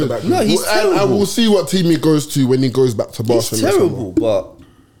not good. No, he's terrible. And we'll see what team he goes to when he goes back to Barcelona. He's terrible, but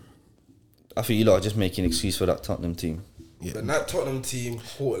I think you lot are just making an excuse for that Tottenham team. Yeah. But that Tottenham team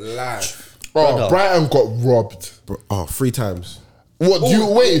caught live. Brighton got robbed. 3 times. What do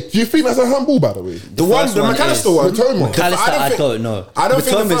you think that's a handball, by the way? The McAllister one. McAllister, I don't know. I don't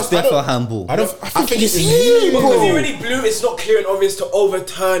think it's definitely a handball. I think it's him, because he already blew. It's not clear and obvious to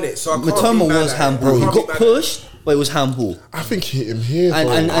overturn it. So Matoma was handball. He got pushed, but it was handball. I think he hit him here.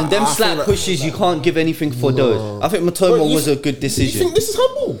 And them slap pushes, you can't give anything for those. I think Matoma was a good decision. You think this is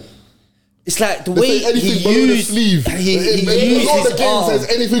handball? It's like the way he used sleeve. He used his arm. Says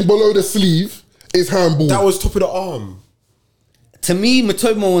anything below the sleeve is handball. That was top of the arm. To me,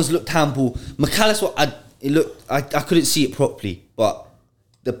 Matoma ones looked handball. McAllister, I couldn't see it properly, but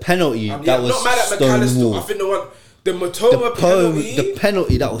the penalty that was not mad at Stonewall. I think the Matoma penalty. The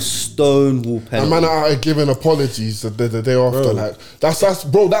penalty that was Stonewall penalty. A man out giving apologies the day after. Bro. Like that's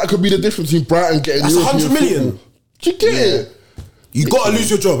bro. That could be the difference between Brighton getting. That's European 100 million. football. Do you get it? You gotta lose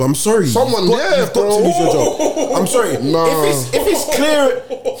your job. I'm sorry. You've got to lose your job. I'm sorry. Nah.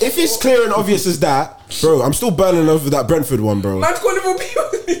 If it's clear and obvious as that, bro, I'm still burning over that Brentford one, bro. Man's calling for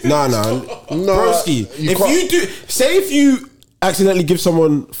people. Nah. Broski, if you accidentally give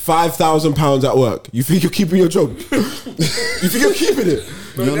someone £5,000 at work, you think you're keeping your job? You think you're keeping it?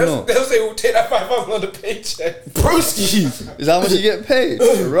 Bro, they'll say we'll take that 5,000 on the paycheck. Broski, is that how much you get paid?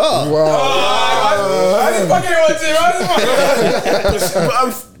 Right. But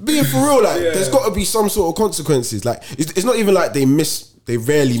I'm being for real. Like, there's got to be some sort of consequences. Like, it's not even like they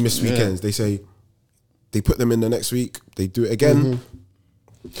rarely miss weekends. They say they put them in the next week. They do it again,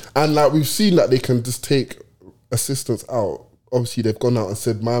 and like we've seen that they can just take assistants out. Obviously, they've gone out and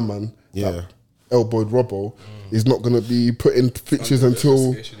said, "My man, elbowed Robbo is not going to be put in pictures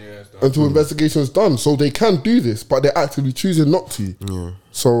until investigation is done." So they can do this, but they're actively choosing not to. Yeah.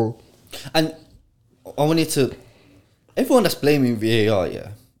 So, and I wanted to. Everyone that's blaming VAR,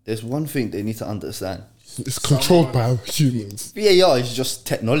 there's one thing they need to understand. It's controlled by humans. VAR is just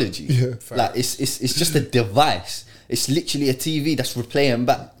technology. Yeah. Like it's just a device. It's literally a TV that's replaying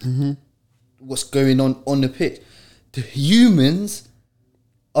back what's going on the pitch. The humans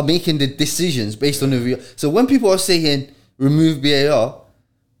are making the decisions based on the VAR. So when people are saying remove VAR,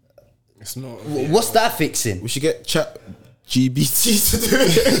 it's not. What's that fixing? we should get GBT to do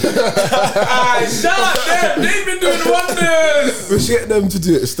it. Shout out them. They've been doing wonders. We should get them to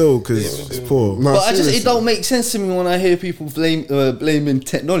do it still because it's poor. No, But seriously. it don't make sense to me when I hear people blaming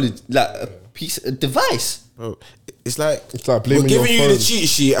technology, like a device. Bro, it's like like we're blaming giving your you the phone. cheat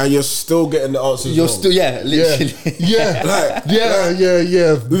sheet and you're still getting the answers You're wrong. still, Yeah, literally. yeah.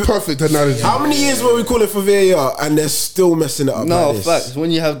 Perfect analogy. How many years were we calling for VAR and they're still messing it up? No, like this? facts.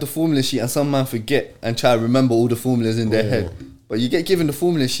 When you have the formula sheet and some man forget and try to remember all the formulas in their head, but you get given the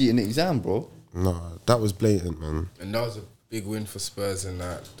formula sheet in the exam, bro. No, that was blatant, man. And that was a big win for Spurs in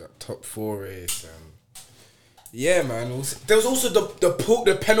that top 4 race. And yeah, man. There was also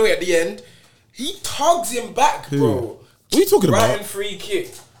the penalty at the end. He tugs him back, bro. What are you talking Brighton about? free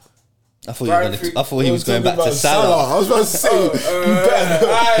kick. I thought he was going back to I Salah. was about to say, No,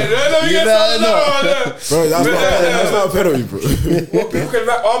 bro, that's not a penalty, bro. People can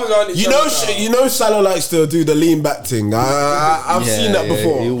wrap arms around each other. You know, Salah likes to do the lean back thing. I've seen that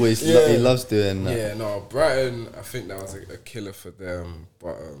before. He always he loves doing that. Yeah, no, Brighton, I think that was a killer for them.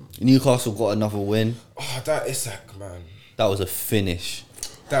 But Newcastle got another win. that Isak, man. That was a finish.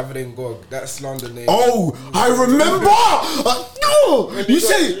 David Ngog, that slander name. Oh, I remember. No, you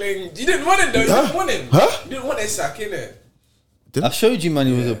said You didn't want it though. You didn't want him. Huh? You didn't want Isak, innit? I showed you, man.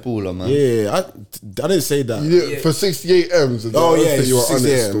 He was a baller, man. yeah. I didn't say that. Yeah, for 68 M's. Oh, yeah, you were on it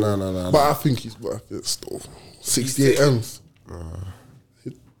 68. still. No. But I think he's worth it still. 68 M's. I'll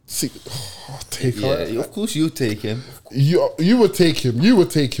take Yeah, her. of course you take him. You would take him. You would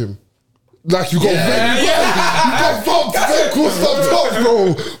take him. Like you got bumped very close up top, bro.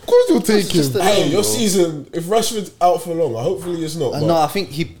 Of course you'll take him. Hey, your season. If Rashford's out for long, hopefully it's not. No, I think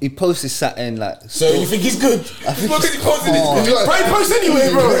he posted something like. So you think he's good? I think Because he posted calm. his Like, Right post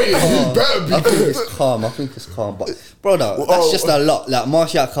anyway, bro. He better be I think good. it's calm. But brother, that's just a lot. Like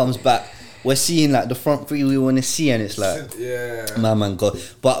Martial comes back, we're seeing like the front three we want to see, and it's like, Yeah. man, God.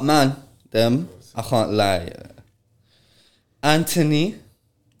 But man, them, I can't lie. Anthony,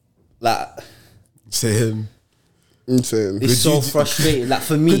 like, Say him. Insane. it's so frustrating. Like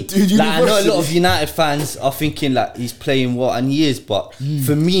for me, Good like I know a lot of university. United fans are thinking like he's playing well, and he is. But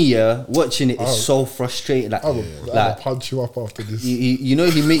for me, yeah, watching it is so frustrating. Like, I'll like punch you up after this. you know,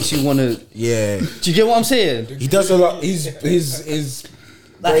 he makes you want to. Yeah. Do you get what I'm saying? He does a lot. His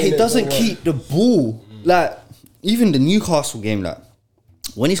Like he doesn't keep the ball. Like even the Newcastle game, like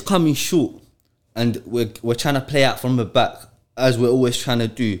when he's coming short and we're trying to play out from the back as we're always trying to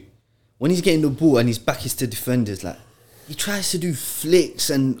do. When he's getting the ball and his back is to defenders, like he tries to do flicks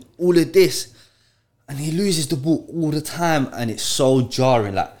and all of this, and he loses the ball all the time, and it's so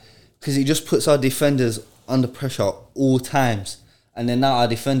jarring, like because he just puts our defenders under pressure all times, and then now our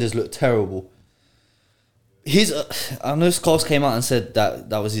defenders look terrible. I know Scholes came out and said that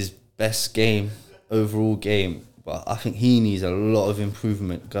was his best overall game, but I think he needs a lot of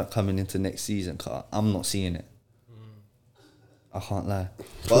improvement coming into next season. Cause I'm not seeing it. I can't lie.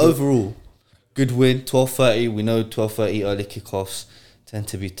 But overall, good win. 12:30. We know 12:30 early kickoffs tend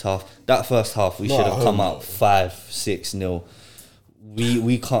to be tough. That first half we should have come out 5-6-0.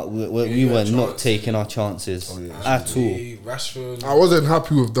 We can't. We were not taking our chances at all. Rashford. I wasn't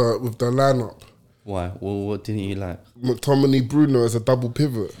happy with the lineup. Why? Well, what didn't you like? McTominay, Bruno as a double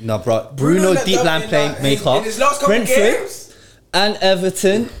pivot. No, bro. Bruno let deep that line be playmaker. in his last couple Brentford games. and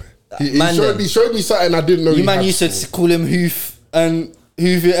Everton. He Man, showed me something I didn't know. you he man had used to still. call him Hoof and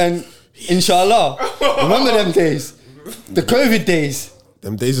Inshallah. Remember them days? The COVID days.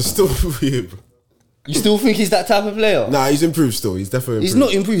 them days are still weird, bro. You still think he's that type of player? Nah, he's improved still. He's definitely He's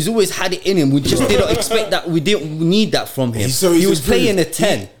improved. not improved. He's always had it in him. We just didn't expect that. We didn't need that from him. He's He was improved. playing a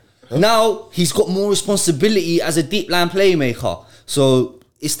 10. Now he's got more responsibility as a deep line playmaker. So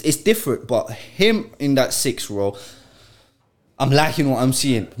it's different. But him in that 6 role, I'm liking what I'm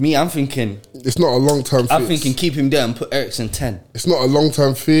seeing. Me, I'm thinking It's not a long term fix. I'm thinking keep him there and put Eriksen 10. It's not a long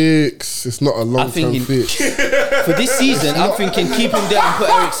term fix. It's not a long term thinking- fix. For this season, I'm thinking keep him there and put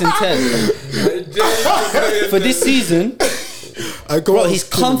Eriksen 10. For this season, bro, he's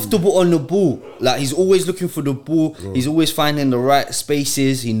comfortable on the ball. Like he's always looking for the ball. He's always finding the right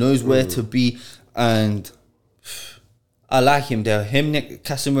spaces. He knows where to be, and I like him there. Him,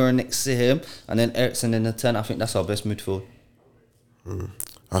 Casemiro next to him, and then Eriksen in the 10. I think that's our best midfield.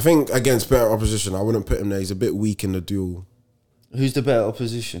 I think against better opposition, I wouldn't put him there. He's a bit weak in the duel. Who's the better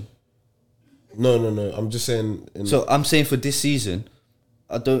opposition? No. I'm just saying. So I'm saying for this season,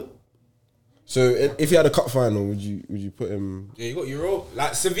 I don't. So if you had a cup final, would you put him? Yeah, you got Euro.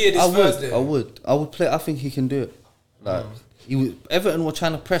 Like Sevilla this Thursday. I would play. I think he can do it. Like Everton were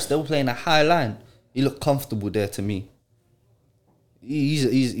trying to press. They were playing a high line. He looked comfortable there to me.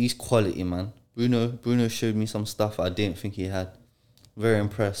 He's quality, man. Bruno showed me some stuff I didn't think he had. Very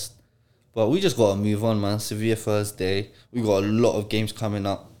impressed. But we just got to move on, man. Sevilla Thursday. We got a lot of games coming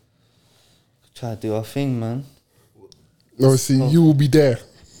up. Try to do our thing, man. Obviously, you will be there.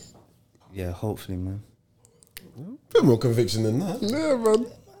 Yeah, hopefully, man. Bit more conviction than that. Yeah, man.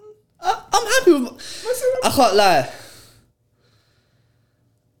 I'm happy with... I can't lie.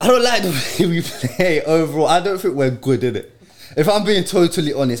 I don't like the way we play overall. I don't think we're good, innit? If I'm being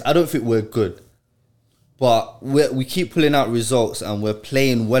totally honest, I don't think we're good. But we keep pulling out results and we're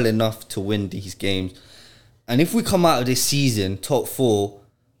playing well enough to win these games. And if we come out of this season, top 4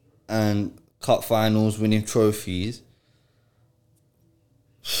 and cup finals, winning trophies,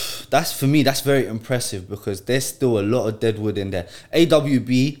 that's, for me, that's very impressive because there's still a lot of deadwood in there.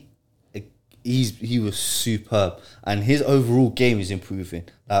 AWB, he was superb. And his overall game is improving.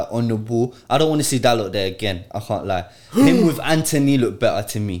 Like, on the ball. I don't want to see Dalot there again. I can't lie. Him with Anthony looked better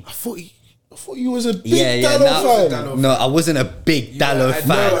to me. I thought you was a big Dalot fan. fan. No, I wasn't a big Dalot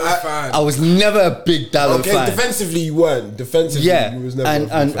fan. I was never a big Dalot fan. Defensively you weren't. Defensively you was never a big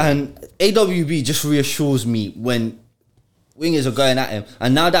fan. And AWB just reassures me when wingers are going at him.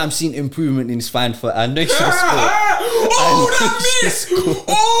 And now that I'm seeing improvement in his fine foot, I know he should have scored.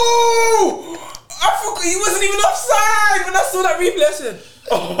 Oh! I forgot he wasn't even offside when I saw that replay.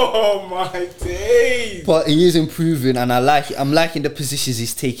 Oh my days! But he is improving, and I'm liking the positions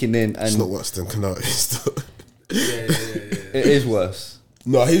he's taking in. And It's not worse than Konate. Yeah. it is worse.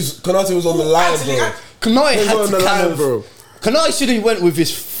 No, Konate was on the line, bro. Konate He was had on to the kind line, of, bro. Konate should have went with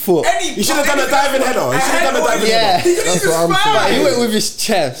his foot. He should have done a diving header. Yeah, That's what I'm saying. but he went with his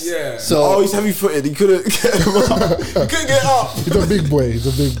chest. Yeah. So Oh, he's heavy-footed. He couldn't get him up. He couldn't get up. He's a big boy. He's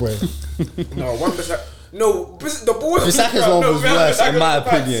a big boy. No, one percent. No, the ball. Bissaka's one was worse, in my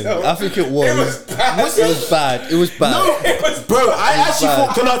opinion. I think it was. It was bad. It was bad. It was bad. No, Bro, I actually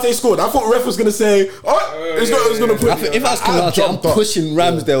thought Konate scored. I thought ref was going to say, he's going to put I think if I was Konate, I'm pushing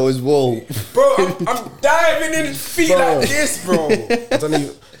Ramsdale as well. bro, I'm diving in feet like this, bro. I don't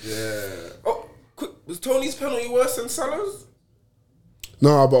even... Yeah. Oh, quick, was Tony's penalty worse than Salah's?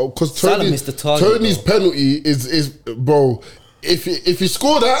 No, but because Salah missed the target, Tony's bro. penalty is bro. If you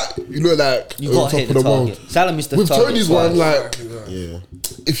score that, you look like You on got to top hit of the the world. target. Salah missed the With target. Tony's twice. one, like, Yeah.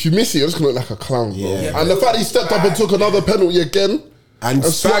 if you miss it, you're just gonna look like a clown, bro. Yeah. And the fact he stepped up and took another penalty again And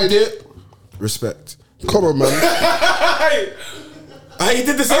swatted bagged it. Respect. Come on, man. He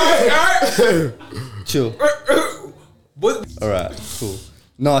did the same thing. Chill. All right, cool.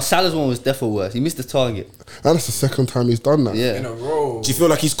 No, Salah's one was definitely worse. He missed the target. And that's the second time he's done that. In Yeah. a row. Do you feel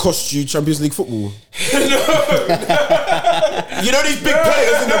like he's cost you Champions League football? You know these big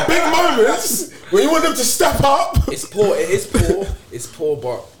players in the big moments when you want them to step up. It's poor. It is poor. It's poor,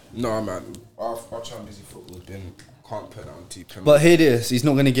 but no, man. Our Champions League football's been can't put that on TV. But here it is. He's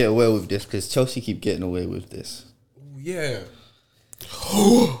not going to get away with this because Chelsea keep getting away with this. Yeah.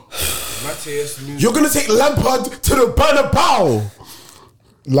 Matthias Nunes. You're gonna take Lampard to the Bernabeu.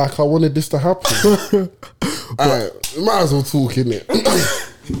 Like I wanted this to happen. Alright, might as well talk, innit?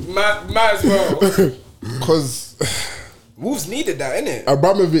 Might as well. Because Wolves needed that, innit?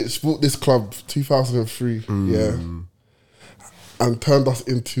 Abramovich bought this club 2003, yeah, and turned us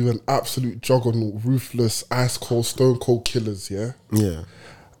into an absolute juggernaut, ruthless, ice cold, stone cold killers, yeah. Yeah.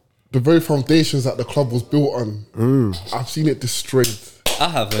 The very foundations that the club was built on, I've seen it destroyed. I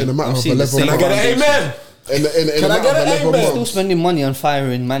haven't. In a matter I've of seen the 11 same Can I get an amen? In a Can I matter get of an 11 amen? Still months. spending money on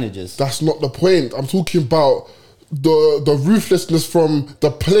firing managers. That's not the point. I'm talking about the ruthlessness from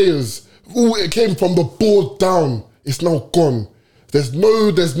the players. Ooh, it came from the board down. It's now gone. There's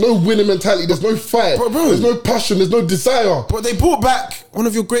no winning mentality. There's no fight. Bro. There's no passion. There's no desire. But they brought back one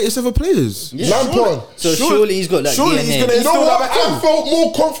of your greatest ever players. Yeah. Lampard. So surely he's got that Surely DNA. he's gonna You know instill what? that back in. I felt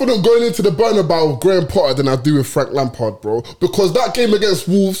more confident going into the Bernabeu with Graham Potter than I do with Frank Lampard, bro. Because that game against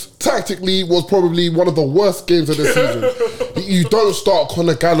Wolves, tactically, was probably one of the worst games of the season. You don't start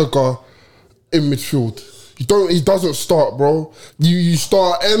Conor Gallagher in midfield. He doesn't start, bro. You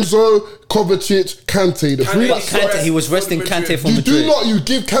start Enzo, Kovacic, Kante. The three But Kante, he was resting Kante from you Madrid. do not. You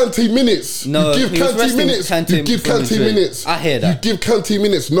give Kante minutes. No, you give he was Kante resting minutes. Kante you give from Kante Madrid. minutes. I hear that. You give Kante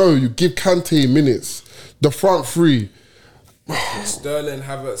minutes. No, you give Kante minutes. The front three. Sterling,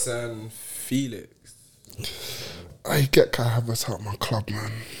 Havertz, and Felix. I get Kai Havertz out of my club,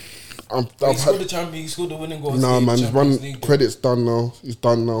 man. He scored the champion. He scored the winning goal. Nah, man. His Champions run League. credit's done now. He's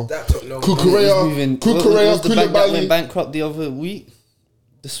done now. That took long. He's Kukurea, moving- Kukurea, was the bank that went Koulibaly. bankrupt the other week?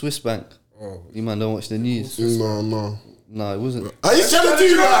 The Swiss bank. You man don't watch the news. No. No, it wasn't. Are you trying to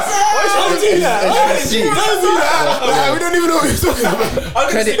do that? Are you trying to do that? Don't do that. Like, we don't even know what you're talking about.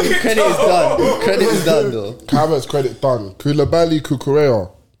 Credit is done. Credit is done though. Kai Havertz credit done. Koulibaly, Kukurea.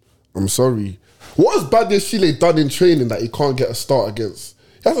 I'm sorry. What has Badiashile done in training that he can't get a start against?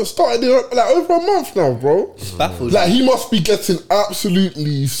 He hasn't started in like over a month now, bro. It's baffled. Like he must be getting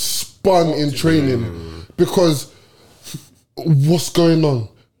absolutely spun in training because what's going on?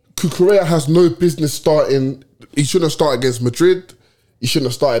 Cucurella has no business starting. He shouldn't start against Madrid. He shouldn't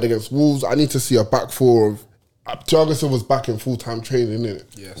have started against Wolves. I need to see a back four of Thiago Silva's back in full-time training, innit?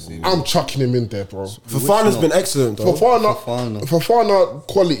 Yes, I'm chucking him in there, bro. Fofana's been excellent, though. Fofana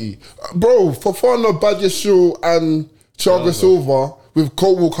quality. Bro, Fofana, Badiashile and Thiago Silva with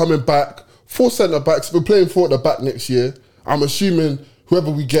Colwell coming back, 4 centre-backs. We're playing 4 at the back next year. I'm assuming whoever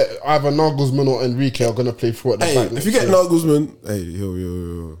we get, either Nagelsmann or Enrique, are going to play 4 at the back next If you get year. Nagelsmann,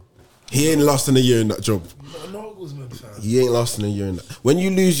 yo. He ain't lasting a year in that job. Nagelsmann, fam. He ain't lasting a year in that. When you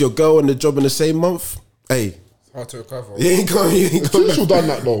lose your girl and the job in the same month, It's hard to recover. he ain't going. Tuchel done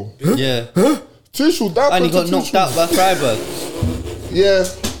that, though. Yeah. Tuchel, that And he got knocked out by Freiburg. Yeah.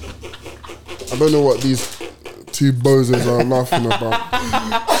 I don't know what these two bozos are laughing about.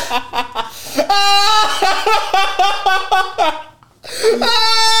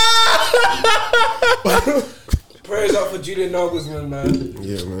 Prayers up for Julian Nagelsmann, man.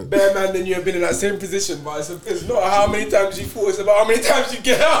 Yeah, man. Better man than you have been in that same position, but it's not how many times you fall, it's about how many times you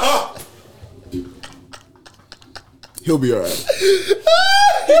get up. He'll be alright. He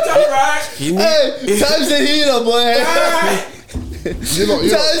done right. Hey, time's the healer, boy.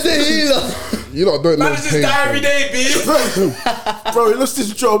 Time's the healer. You lot don't know. Man, just die every day, B. Bro, he lost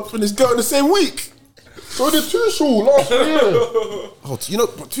his job and his girl in the same week. So did Tuchel last year. Oh,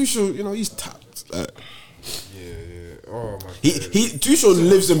 but Tuchel, he's tapped. Oh my. Tuchel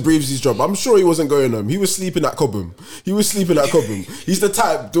lives and breathes his job. I'm sure he wasn't going home. He was sleeping at Cobham. He's the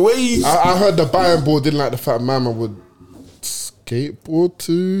type. The way he. I heard the Bayern board didn't like the fact Mama would skateboard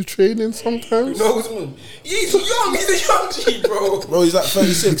to training sometimes. Nagelsmann. He's young. He's a young G, bro. Bro, he's like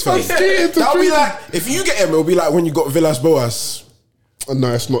 36, fam. That'll be like, if you get him, it'll be like when you got Villas Boas.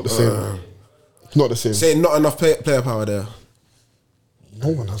 No, it's not the same. It's not the same. Saying not enough player power there. No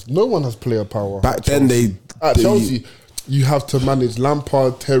one has player power. Back then, At Chelsea, you have to manage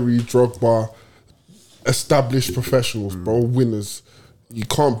Lampard, Terry, Drogba, established professionals, bro, winners. You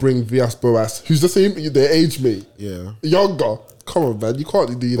can't bring Villas-Boas, who's the same, their age mate. Yeah. Younger. Come on, man. You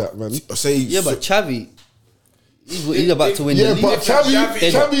can't do that, man. But Xavi, he's about to win Yeah, the league. but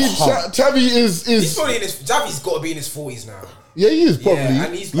Xavi is... He's probably in his... Xavi's got to be in his 40s now. Yeah, he is probably. Yeah,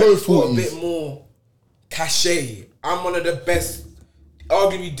 and he's low got a 40s. bit more cachet. I'm one of the best,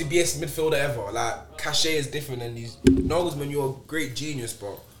 arguably the best midfielder ever. Like, cachet is different than these. Nagelsmann, you're a great genius,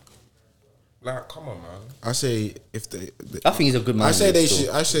 bro. Like, come on, man. I say if I think he's a good man. I say they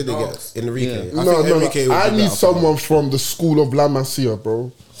get Enrique. Yeah. I think Enrique would I be need better someone from the school of La Masia,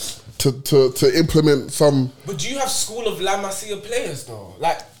 bro, to implement some. But do you have school of La Masia players, though?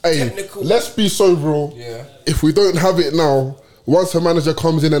 Like, Hey, technical. let's be so real. Yeah. If we don't have it now, once a manager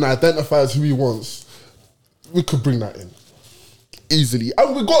comes in and identifies who he wants, we could bring that in easily.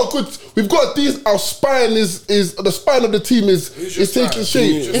 And we've got these. Our spine is the spine of the team is taking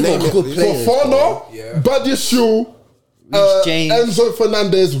shape. Fofana, Badiashile, James. Enzo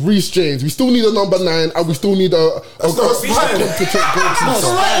Fernandez, Reece James. We still need a number 9, and we still need a competent goalkeeper.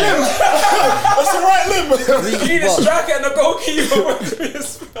 That's the right limb. You need a striker and a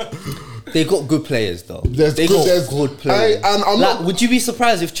goalkeeper. They got good players though. There's good players. And I'm like, not. would you be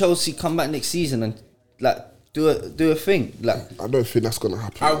surprised if Chelsea come back next season and like do a thing? Like, I don't think that's gonna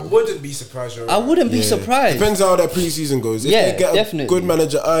happen. I wouldn't be surprised. I wouldn't be surprised. Depends how their pre-season goes. If Yeah, they get definitely. a good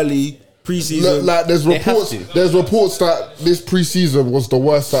manager early pre-season, Like there's They have reports. to. There's reports that this pre-season was the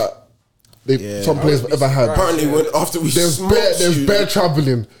worst that some players have ever had. apparently after we There's smoked bare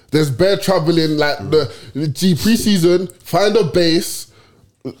traveling. There's bare traveling. Like the pre-season, find a base,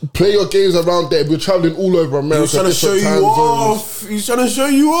 play your games around there. We're traveling all over America. He's trying to show different you time zones. off. He's trying to show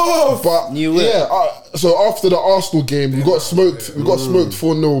you off. But You will. yeah, so after the Arsenal game, we got smoked. We got smoked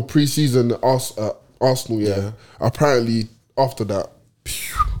 4-0 pre-season. Arsenal, yeah. Apparently after that,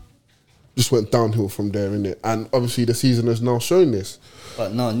 just went downhill from there, innit? And obviously the season has now shown this.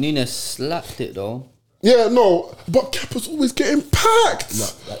 But no, Nunes slapped it though. Yeah, no, but Kepa's always getting packed.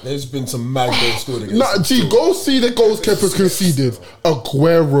 There's been some mad goals scored against. Nah, go see the goals Kepa's conceded.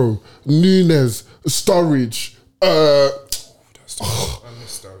 Aguero, Nunes, Sturridge. I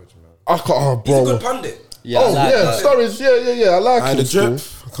miss Sturridge, man. I can't, He's a bro. good pundit. Yeah, Oh I like yeah, that. Sturridge. Yeah. I like And him. the drip.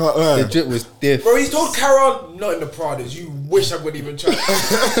 still. I can't lie. The drip was diff. Bro, he's told Caron, not in the Pradas. You wish I would even try.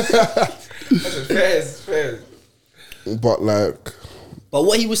 That's fair. But like, But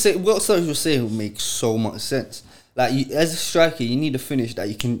what Sturridge was saying would make so much sense. Like, as a striker, you need a finish that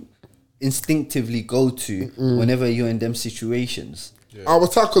you can instinctively go to whenever you're in them situations. our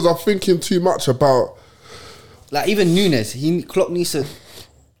attackers are thinking too much about. Like even Nunes, Klopp needs to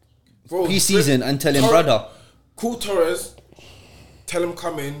pre-season and tell him, brother. Call Torres, tell him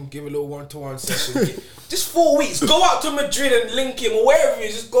come in, give a little one-to-one session. Just 4 weeks. Go out to Madrid and link him or wherever he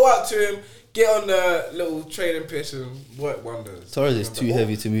is. Just go out to him, get on the little training pitch and work wonders. Torres is too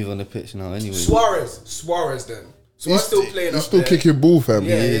heavy to move on the pitch now anyway. Suarez then. Suarez still playing He's up still there. kicking ball, fam.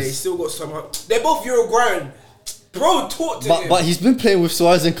 Yeah, he's still got some. They're both Uruguayan. Bro, talk to him. But he's been playing with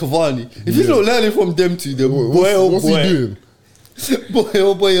Suarez and Cavani. If he's not learning from them two, then What's he doing?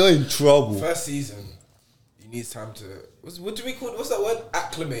 boy, you're in trouble. First season, he needs time to. What do we call? What's that word?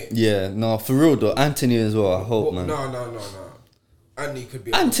 Acclimate. Yeah, no, for real though. Anthony as well. I hope, man. No. Anthony could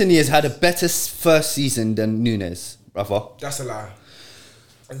be. Anthony has had a better first season than Nunes, brother. That's a lie.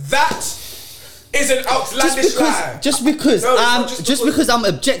 That is an outlandish lie. Just because I'm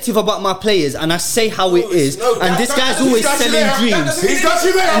objective about my players and I say how it is, and this guy's always selling dreams.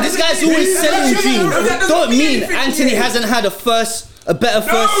 And this guy's always selling dreams. Don't mean Anthony hasn't had a better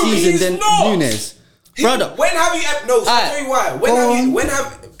first season than Nunes. Brother, when have you? No, so I'll tell you why. When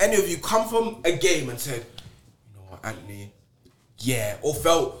have any of you come from a game and said, you know what, Anthony, or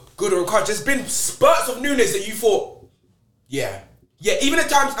felt good or encouraged? There's been spurts of Nunes that you thought, yeah. Even at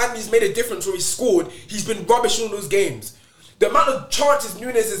times Anthony's made a difference or he's scored, he's been rubbish in those games. The amount of chances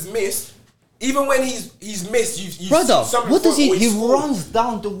Nunes has missed, even when he's missed, you've brother, seen what does he? He scored. runs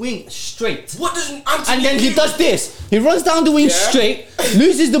down the wing straight. What does Anthony And then do? he does this. He runs down the wing straight,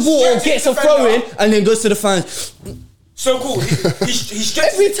 loses the ball or gets a throw in, and then goes to the fans. So cool. He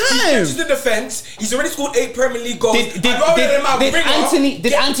stretches Every time. He stretches the defense. He's already scored 8 Premier League goals.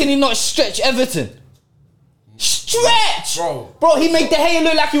 Did Anthony not stretch Everton? Stretch! Bro, he made De Gea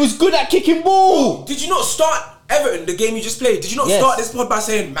look like he was good at kicking ball. Bro, did you not start Everton, the game you just played? Did you not start this pod by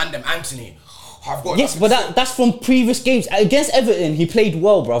saying, man, them Anthony? I've got yes, but that's from previous games. Against Everton, he played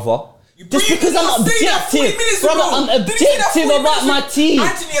well, brother. Just because I'm objective, brother, I'm objective about my team.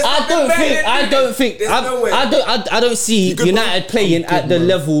 I don't see United playing at the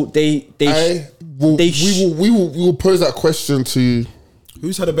level they we will pose that question to.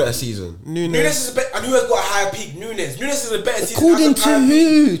 Who's had a better season? Nunes is a better, and who has got a higher peak? Nunes is a better season. According to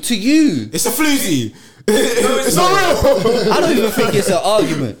who? To you? It's a floozy. It's not real. I don't even think it's an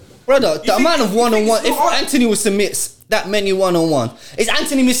argument, brother. The amount of one-on-one. If Anthony was to miss that many one-on-one, is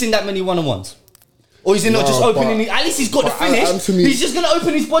Anthony missing that many one-on-ones? Or is he not just opening? At least he's got the finish. He's just gonna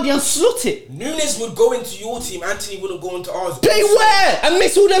open his body and slot it. Nunes would go into your team. Anthony wouldn't go into ours. Play where and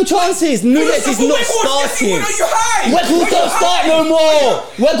miss all them chances. Nunes is not starting. Weghorst don't start no more.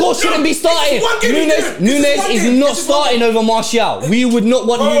 Weghorst shouldn't be starting. Nunes is not starting over Martial. We would not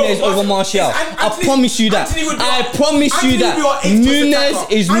want Nunes over Martial. I promise you that. I promise you that. Nunes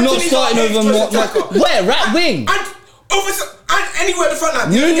is not starting over Martial. Where? Right wing. Anywhere the front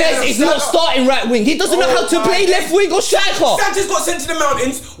line. Nunes is not starting right wing. He doesn't know how to play left wing or striker. Sanchez got sent to the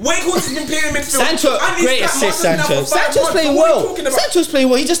mountains. Weghorst has been playing in midfield. Sancho, great assist, Sancho. Sancho's playing well. Sancho's playing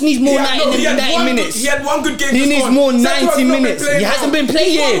well. He just needs more 90 minutes. He had one good game. He needs more 90 minutes. He hasn't been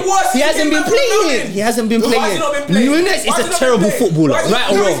playing. He hasn't been playing. Nunes is a terrible footballer,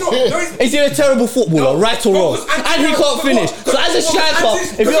 right or wrong? Is he a terrible footballer, right or wrong? And he can't finish. So as a striker,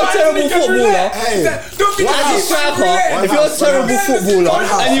 if you're a terrible footballer,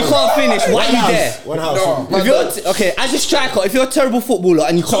 and you can't finish, why are you there? As a striker, if you're a terrible footballer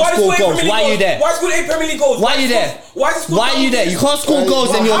and you can't score goals, why are you there? Why scored 8 Premier League goals? Why are you there? Why are you there? You can't score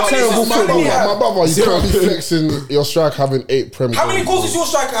goals and you're a terrible footballer. My brother, you can't be flexing your striker having 8 Premier League. How many goals does your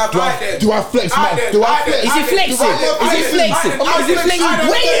striker have? Do I flex, man? Is he flexing? Where you in the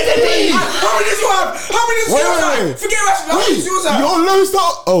league? How many does you have? Forget Rashford. How many does yours have? You're low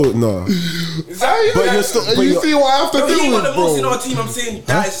start. Oh no. But you see what I have to do he with, got the most in bro. our team. I'm saying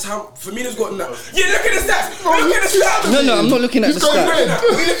that is how Firmino's got that. Yeah, look at the stats. Look at the stats. No, I'm not looking at the What are stats.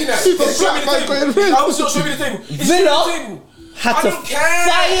 we looking at? See the black man going red. I was not showing me the table. Villa had to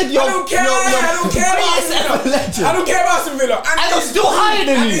fire your. I don't care about Aston Villa. And they're still higher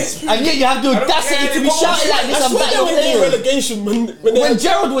than you. And yet you have the audacity to be shouting like this about your players. Relegation When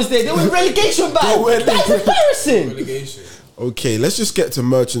Gerrard was there, they were in relegation battle. That's embarrassing. Okay, let's just get to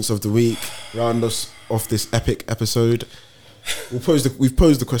Merchants of the Week. Round us off this epic episode. We've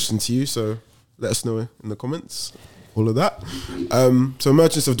posed the question to you, so let us know in the comments. All of that. So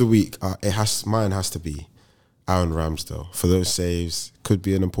Merchants of the Week, mine has to be Aaron Ramsdale. For those saves, could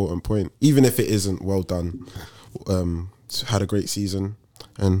be an important point, even if it isn't well done. Had a great season,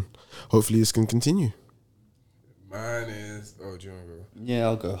 and hopefully this can continue. Mine is. Oh, do you want to go? Yeah,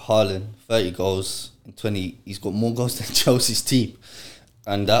 I'll go. Haaland, 30 goals in 20. He's got more goals than Chelsea's team.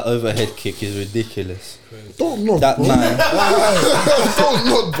 And that overhead kick is ridiculous. Don't nod, That bro. man, Don't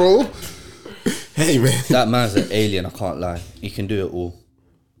nod, bro. Hey man. that man's an alien. I can't lie. He can do it all.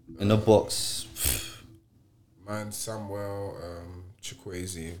 In the box. Man, Samuel,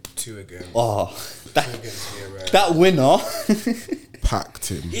 Chukwueze, 2 again. Oh, 2 against Villarreal. that winner. Packed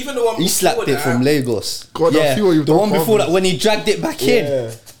him. Even the one He slapped before it from that, Lagos. God, I yeah, feel you've the done one before problems. that when he dragged it back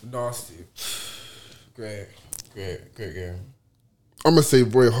in. nasty. Great game. I'm gonna say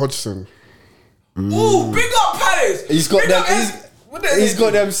Roy Hodgson. Ooh, big up Palace. He's got Big them. up what the He's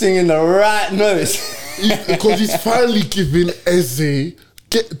got them singing the right notes. Because he's finally giving Eze. In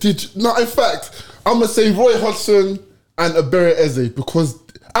fact, I'm gonna say Roy Hodgson and Abere Eze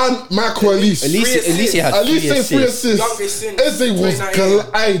and Michael Elise. At least he had At least say 3 assists. Youngest since Eze was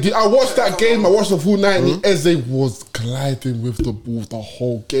 2019. gliding. I watched that game. I watched the full 90. Eze was gliding with the ball the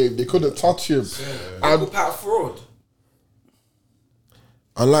whole game. They couldn't touch him. Uncle Pat fraud.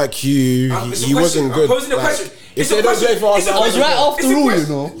 Unlike you, It's a he wasn't question. good. I'm posing a Like, question. if It's a they don't question. play for It's a us, I was question. right after It's a all, you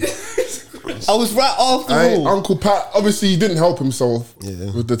question. know. I was right after all. Uncle Pat, obviously, he didn't help himself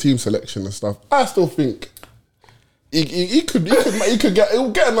Yeah. with the team selection and stuff. I still think he could get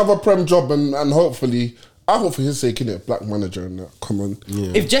another Prem job and hopefully, I hope for his sake, innit, black manager and that. Come on.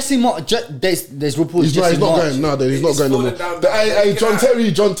 Yeah. If Jesse March, there's reports. He's not Jesse March. going. No, he's not He's going no falling more. down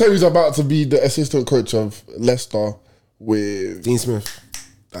there. John Terry's about to be the assistant coach of Leicester with. Dean Smith.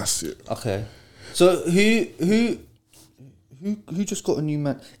 That's it. Okay, so who just got a new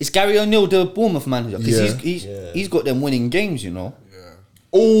man? Is Gary O'Neill the Bournemouth manager? Because he's got them winning games, you know.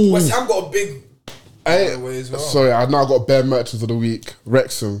 Oh, West Ham got a big way as well. sorry, I now got bare merchants of the week.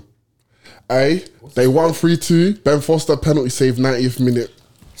 Wrexham. They won 3-2. Ben Foster penalty save 90th minute.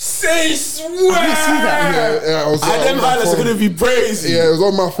 Say swear. I didn't see that. Yeah, I was And them on my highlights are phone. gonna be crazy. Yeah, it was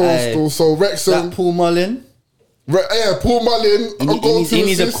on my phone Aye. still. So Wrexham, That Paul Mullin. Paul Mullin. He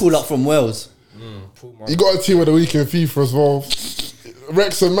needs a call up from Wales. You got a team of the week in FIFA as well.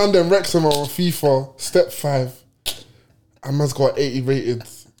 Wrexham are on FIFA step 5. And man's got 80 rated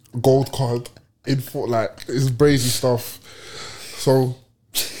gold card in foot, like it's brazy stuff. So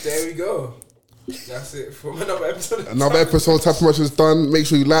There we go. That's it from another episode. another episode, Tap Much is done. Make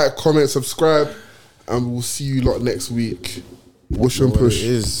sure you like, comment, subscribe, and we'll see you lot next week. Whoosh and What it push.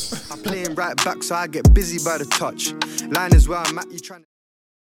 is. I'm playing right back, so I get busy by the touch. Line is where I'm at, you trying